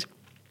exhausted.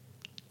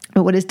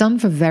 But what it's done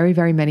for very,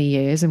 very many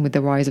years, and with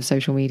the rise of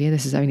social media,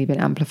 this has only been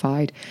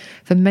amplified.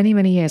 For many,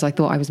 many years, I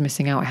thought I was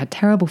missing out. I had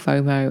terrible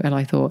FOMO, and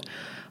I thought,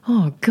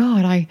 oh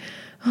God,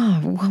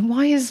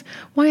 why is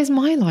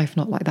my life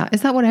not like that?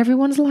 Is that what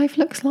everyone's life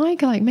looks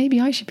like? Like, maybe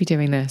I should be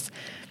doing this.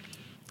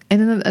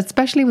 And then,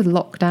 especially with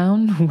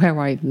lockdown, where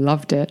I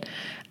loved it,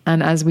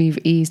 and as we've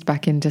eased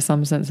back into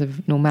some sense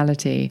of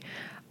normality,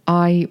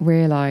 I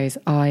realize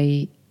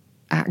I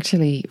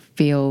actually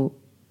feel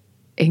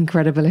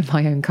incredible in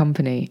my own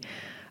company.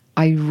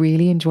 I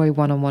really enjoy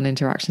one-on-one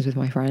interactions with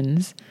my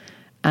friends,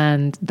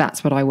 and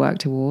that's what I work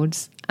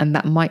towards. And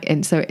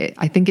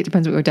I think it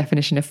depends what your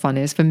definition of fun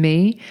is. For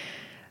me,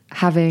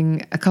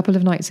 having a couple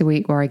of nights a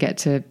week where I get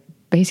to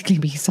basically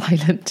be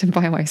silent and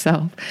by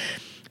myself,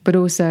 but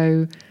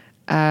also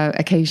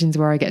occasions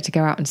where I get to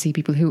go out and see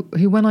people who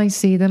when I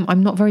see them,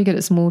 I'm not very good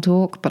at small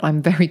talk, but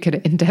I'm very good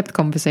at in-depth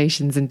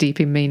conversations and deep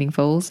and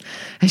meaningfuls,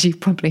 as you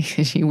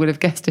would have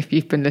guessed if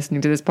you've been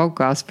listening to this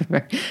podcast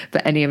for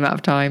any amount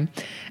of time.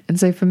 And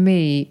so for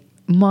me,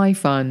 my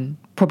fun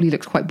probably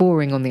looks quite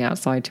boring on the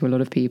outside to a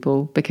lot of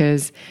people,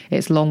 because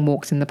it's long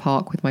walks in the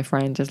park with my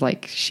friends, just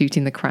like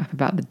shooting the crap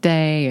about the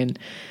day and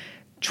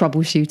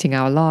troubleshooting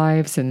our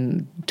lives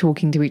and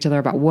talking to each other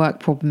about work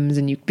problems.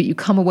 But you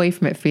come away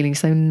from it feeling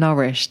so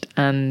nourished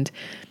and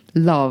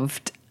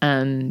loved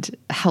and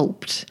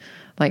helped.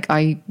 Like,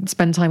 I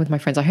spend time with my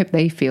friends. I hope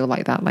they feel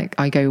like that. Like,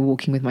 I go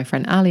walking with my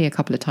friend Ali a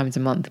couple of times a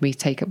month. We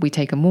take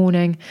a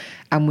morning,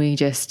 and we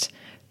just,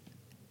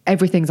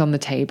 everything's on the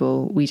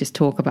table. We just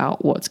talk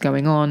about what's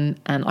going on,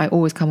 and I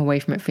always come away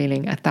from it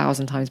feeling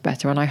 1,000 times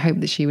better. And I hope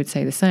that she would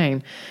say the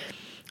same.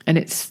 And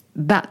it's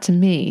that, to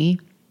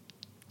me,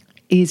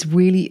 is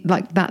really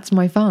like, that's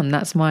my fun.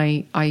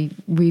 I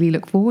really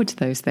look forward to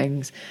those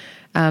things.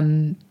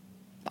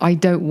 I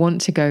don't want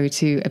to go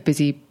to a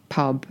busy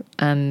pub.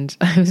 And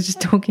I was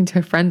just talking to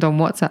a friend on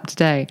WhatsApp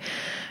today,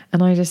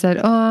 and I just said,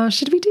 oh,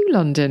 should we do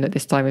London at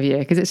this time of year?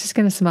 Because it's just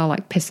going to smell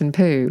like piss and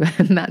poo.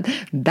 And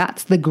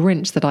that's the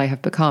Grinch that I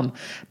have become.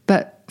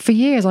 But for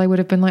years I would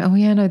have been like, oh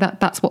yeah, no,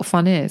 that's what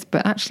fun is.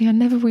 But actually I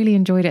never really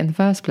enjoyed it in the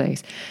first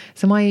place.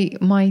 So my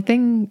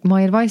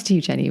advice to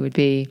you, Jenny, would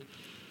be,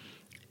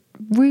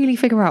 really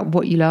figure out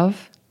what you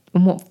love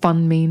and what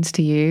fun means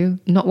to you,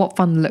 not what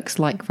fun looks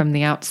like from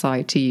the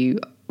outside to you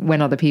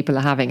when other people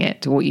are having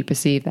it, or what you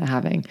perceive they're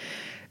having.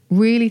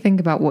 Really think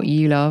about what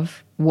you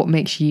love, what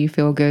makes you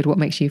feel good, what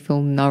makes you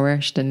feel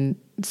nourished and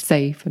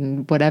safe,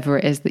 and whatever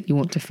it is that you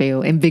want to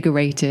feel,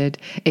 invigorated,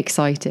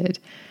 excited,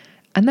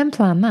 and then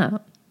plan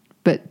that.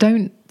 But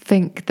don't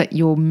think that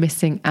you're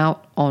missing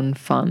out on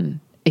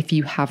fun if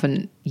you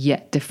haven't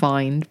yet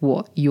defined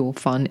what your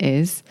fun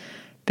is.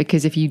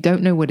 Because if you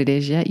don't know what it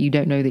is yet, you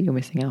don't know that you're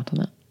missing out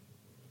on it.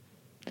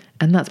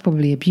 And that's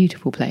probably a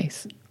beautiful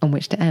place on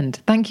which to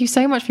end. Thank you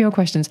so much for your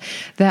questions.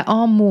 There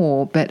are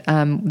more, but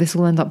this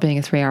will end up being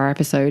a 3-hour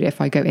episode if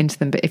I go into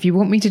them. But if you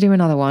want me to do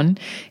another one,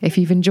 if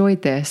you've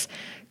enjoyed this,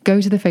 go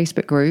to the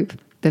Facebook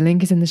group. The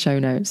link is in the show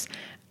notes.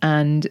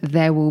 And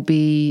there will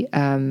be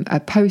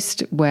a post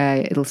where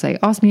it'll say,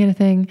 ask me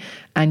anything.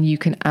 And you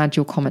can add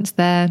your comments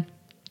there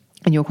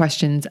and your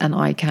questions, and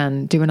I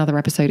can do another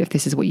episode if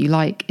this is what you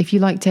like. If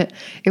you liked it,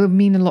 it would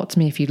mean a lot to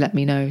me if you'd let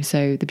me know.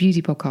 So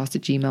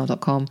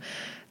thebeautypodcast@gmail.com.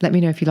 Let me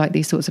know if you like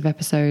these sorts of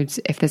episodes.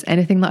 If there's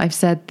anything that I've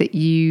said that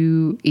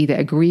you either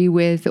agree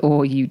with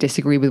or you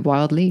disagree with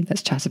wildly,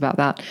 let's chat about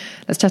that.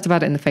 Let's chat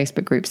about it in the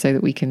Facebook group so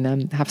that we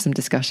can have some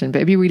discussion. But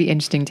it'd be really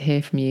interesting to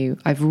hear from you.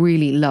 I've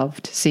really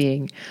loved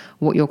seeing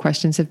what your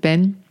questions have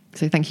been.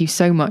 So thank you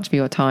so much for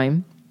your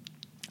time.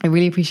 I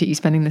really appreciate you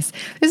spending this.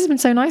 This has been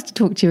so nice to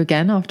talk to you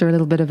again after a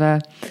little bit of a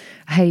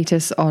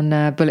hiatus on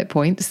bullet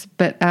points.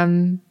 But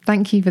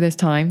thank you for this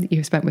time that you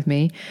have spent with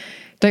me.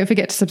 Don't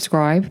forget to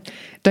subscribe.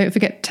 Don't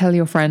forget to tell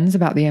your friends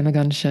about the Emma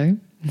Gunn Show.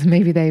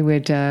 Maybe they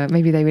would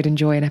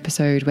enjoy an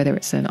episode, whether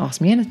it's an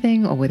Ask Me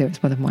Anything or whether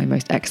it's one of my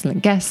most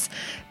excellent guests.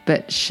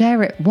 But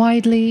share it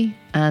widely,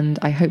 and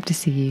I hope to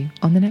see you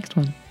on the next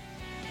one.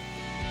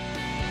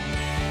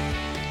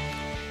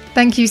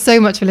 Thank you so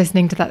much for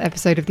listening to that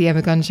episode of The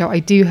Emma Gunn Show. I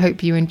do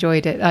hope you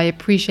enjoyed it. I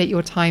appreciate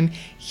your time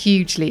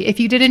hugely. If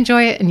you did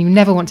enjoy it and you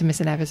never want to miss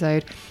an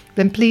episode,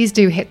 then please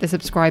do hit the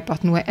subscribe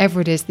button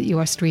wherever it is that you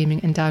are streaming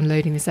and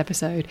downloading this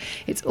episode.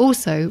 It's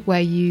also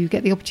where you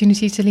get the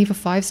opportunity to leave a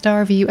 5-star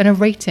review and a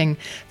rating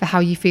for how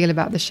you feel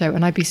about the show,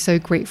 and I'd be so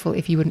grateful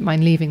if you wouldn't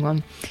mind leaving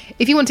one.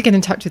 If you want to get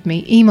in touch with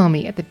me, email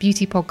me at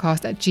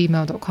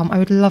thebeautypodcast@gmail.com. I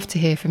would love to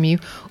hear from you,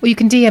 or you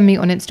can DM me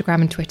on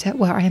Instagram and Twitter,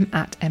 where I am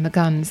at Emma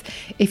Guns.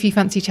 If you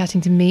fancy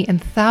chatting to me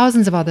and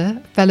thousands of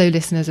other fellow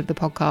listeners of the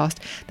podcast,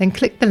 then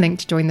click the link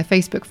to join the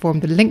Facebook forum.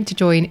 The link to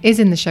join is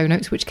in the show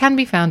notes, which can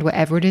be found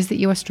wherever it is that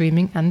you are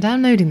streaming and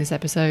downloading this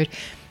episode.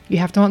 You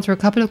have to answer a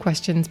couple of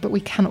questions, but we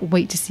cannot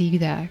wait to see you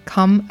there.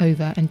 Come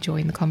over and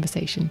join the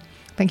conversation.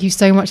 Thank you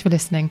so much for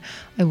listening.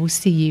 I will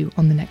see you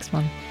on the next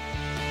one.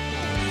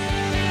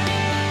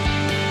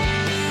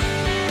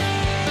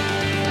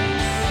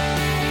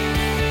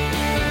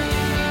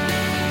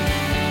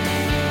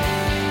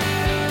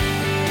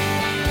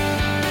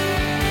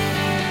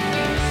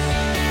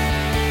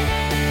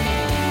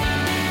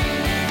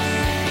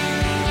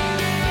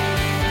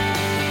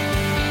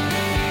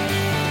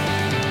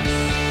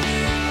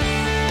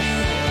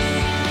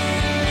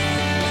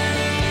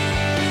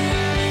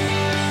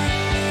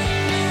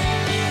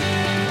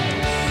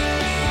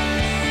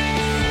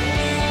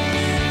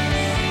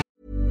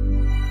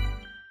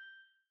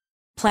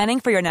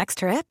 Planning for your next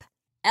trip?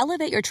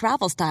 Elevate your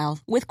travel style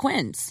with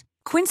Quince.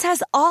 Quince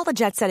has all the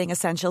jet-setting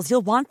essentials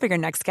you'll want for your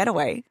next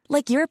getaway,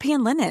 like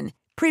European linen,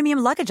 premium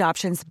luggage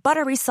options,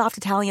 buttery soft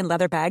Italian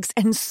leather bags,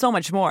 and so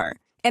much more.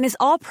 And is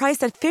all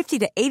priced at 50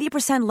 to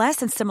 80% less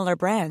than similar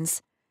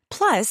brands.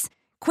 Plus,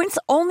 Quince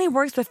only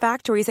works with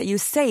factories that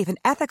use safe and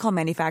ethical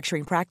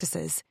manufacturing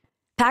practices.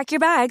 Pack your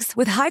bags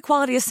with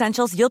high-quality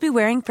essentials you'll be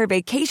wearing for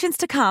vacations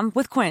to come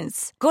with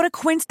Quince. Go to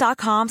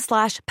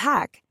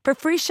quince.com/pack for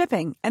free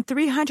shipping and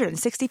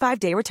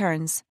 365-day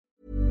returns.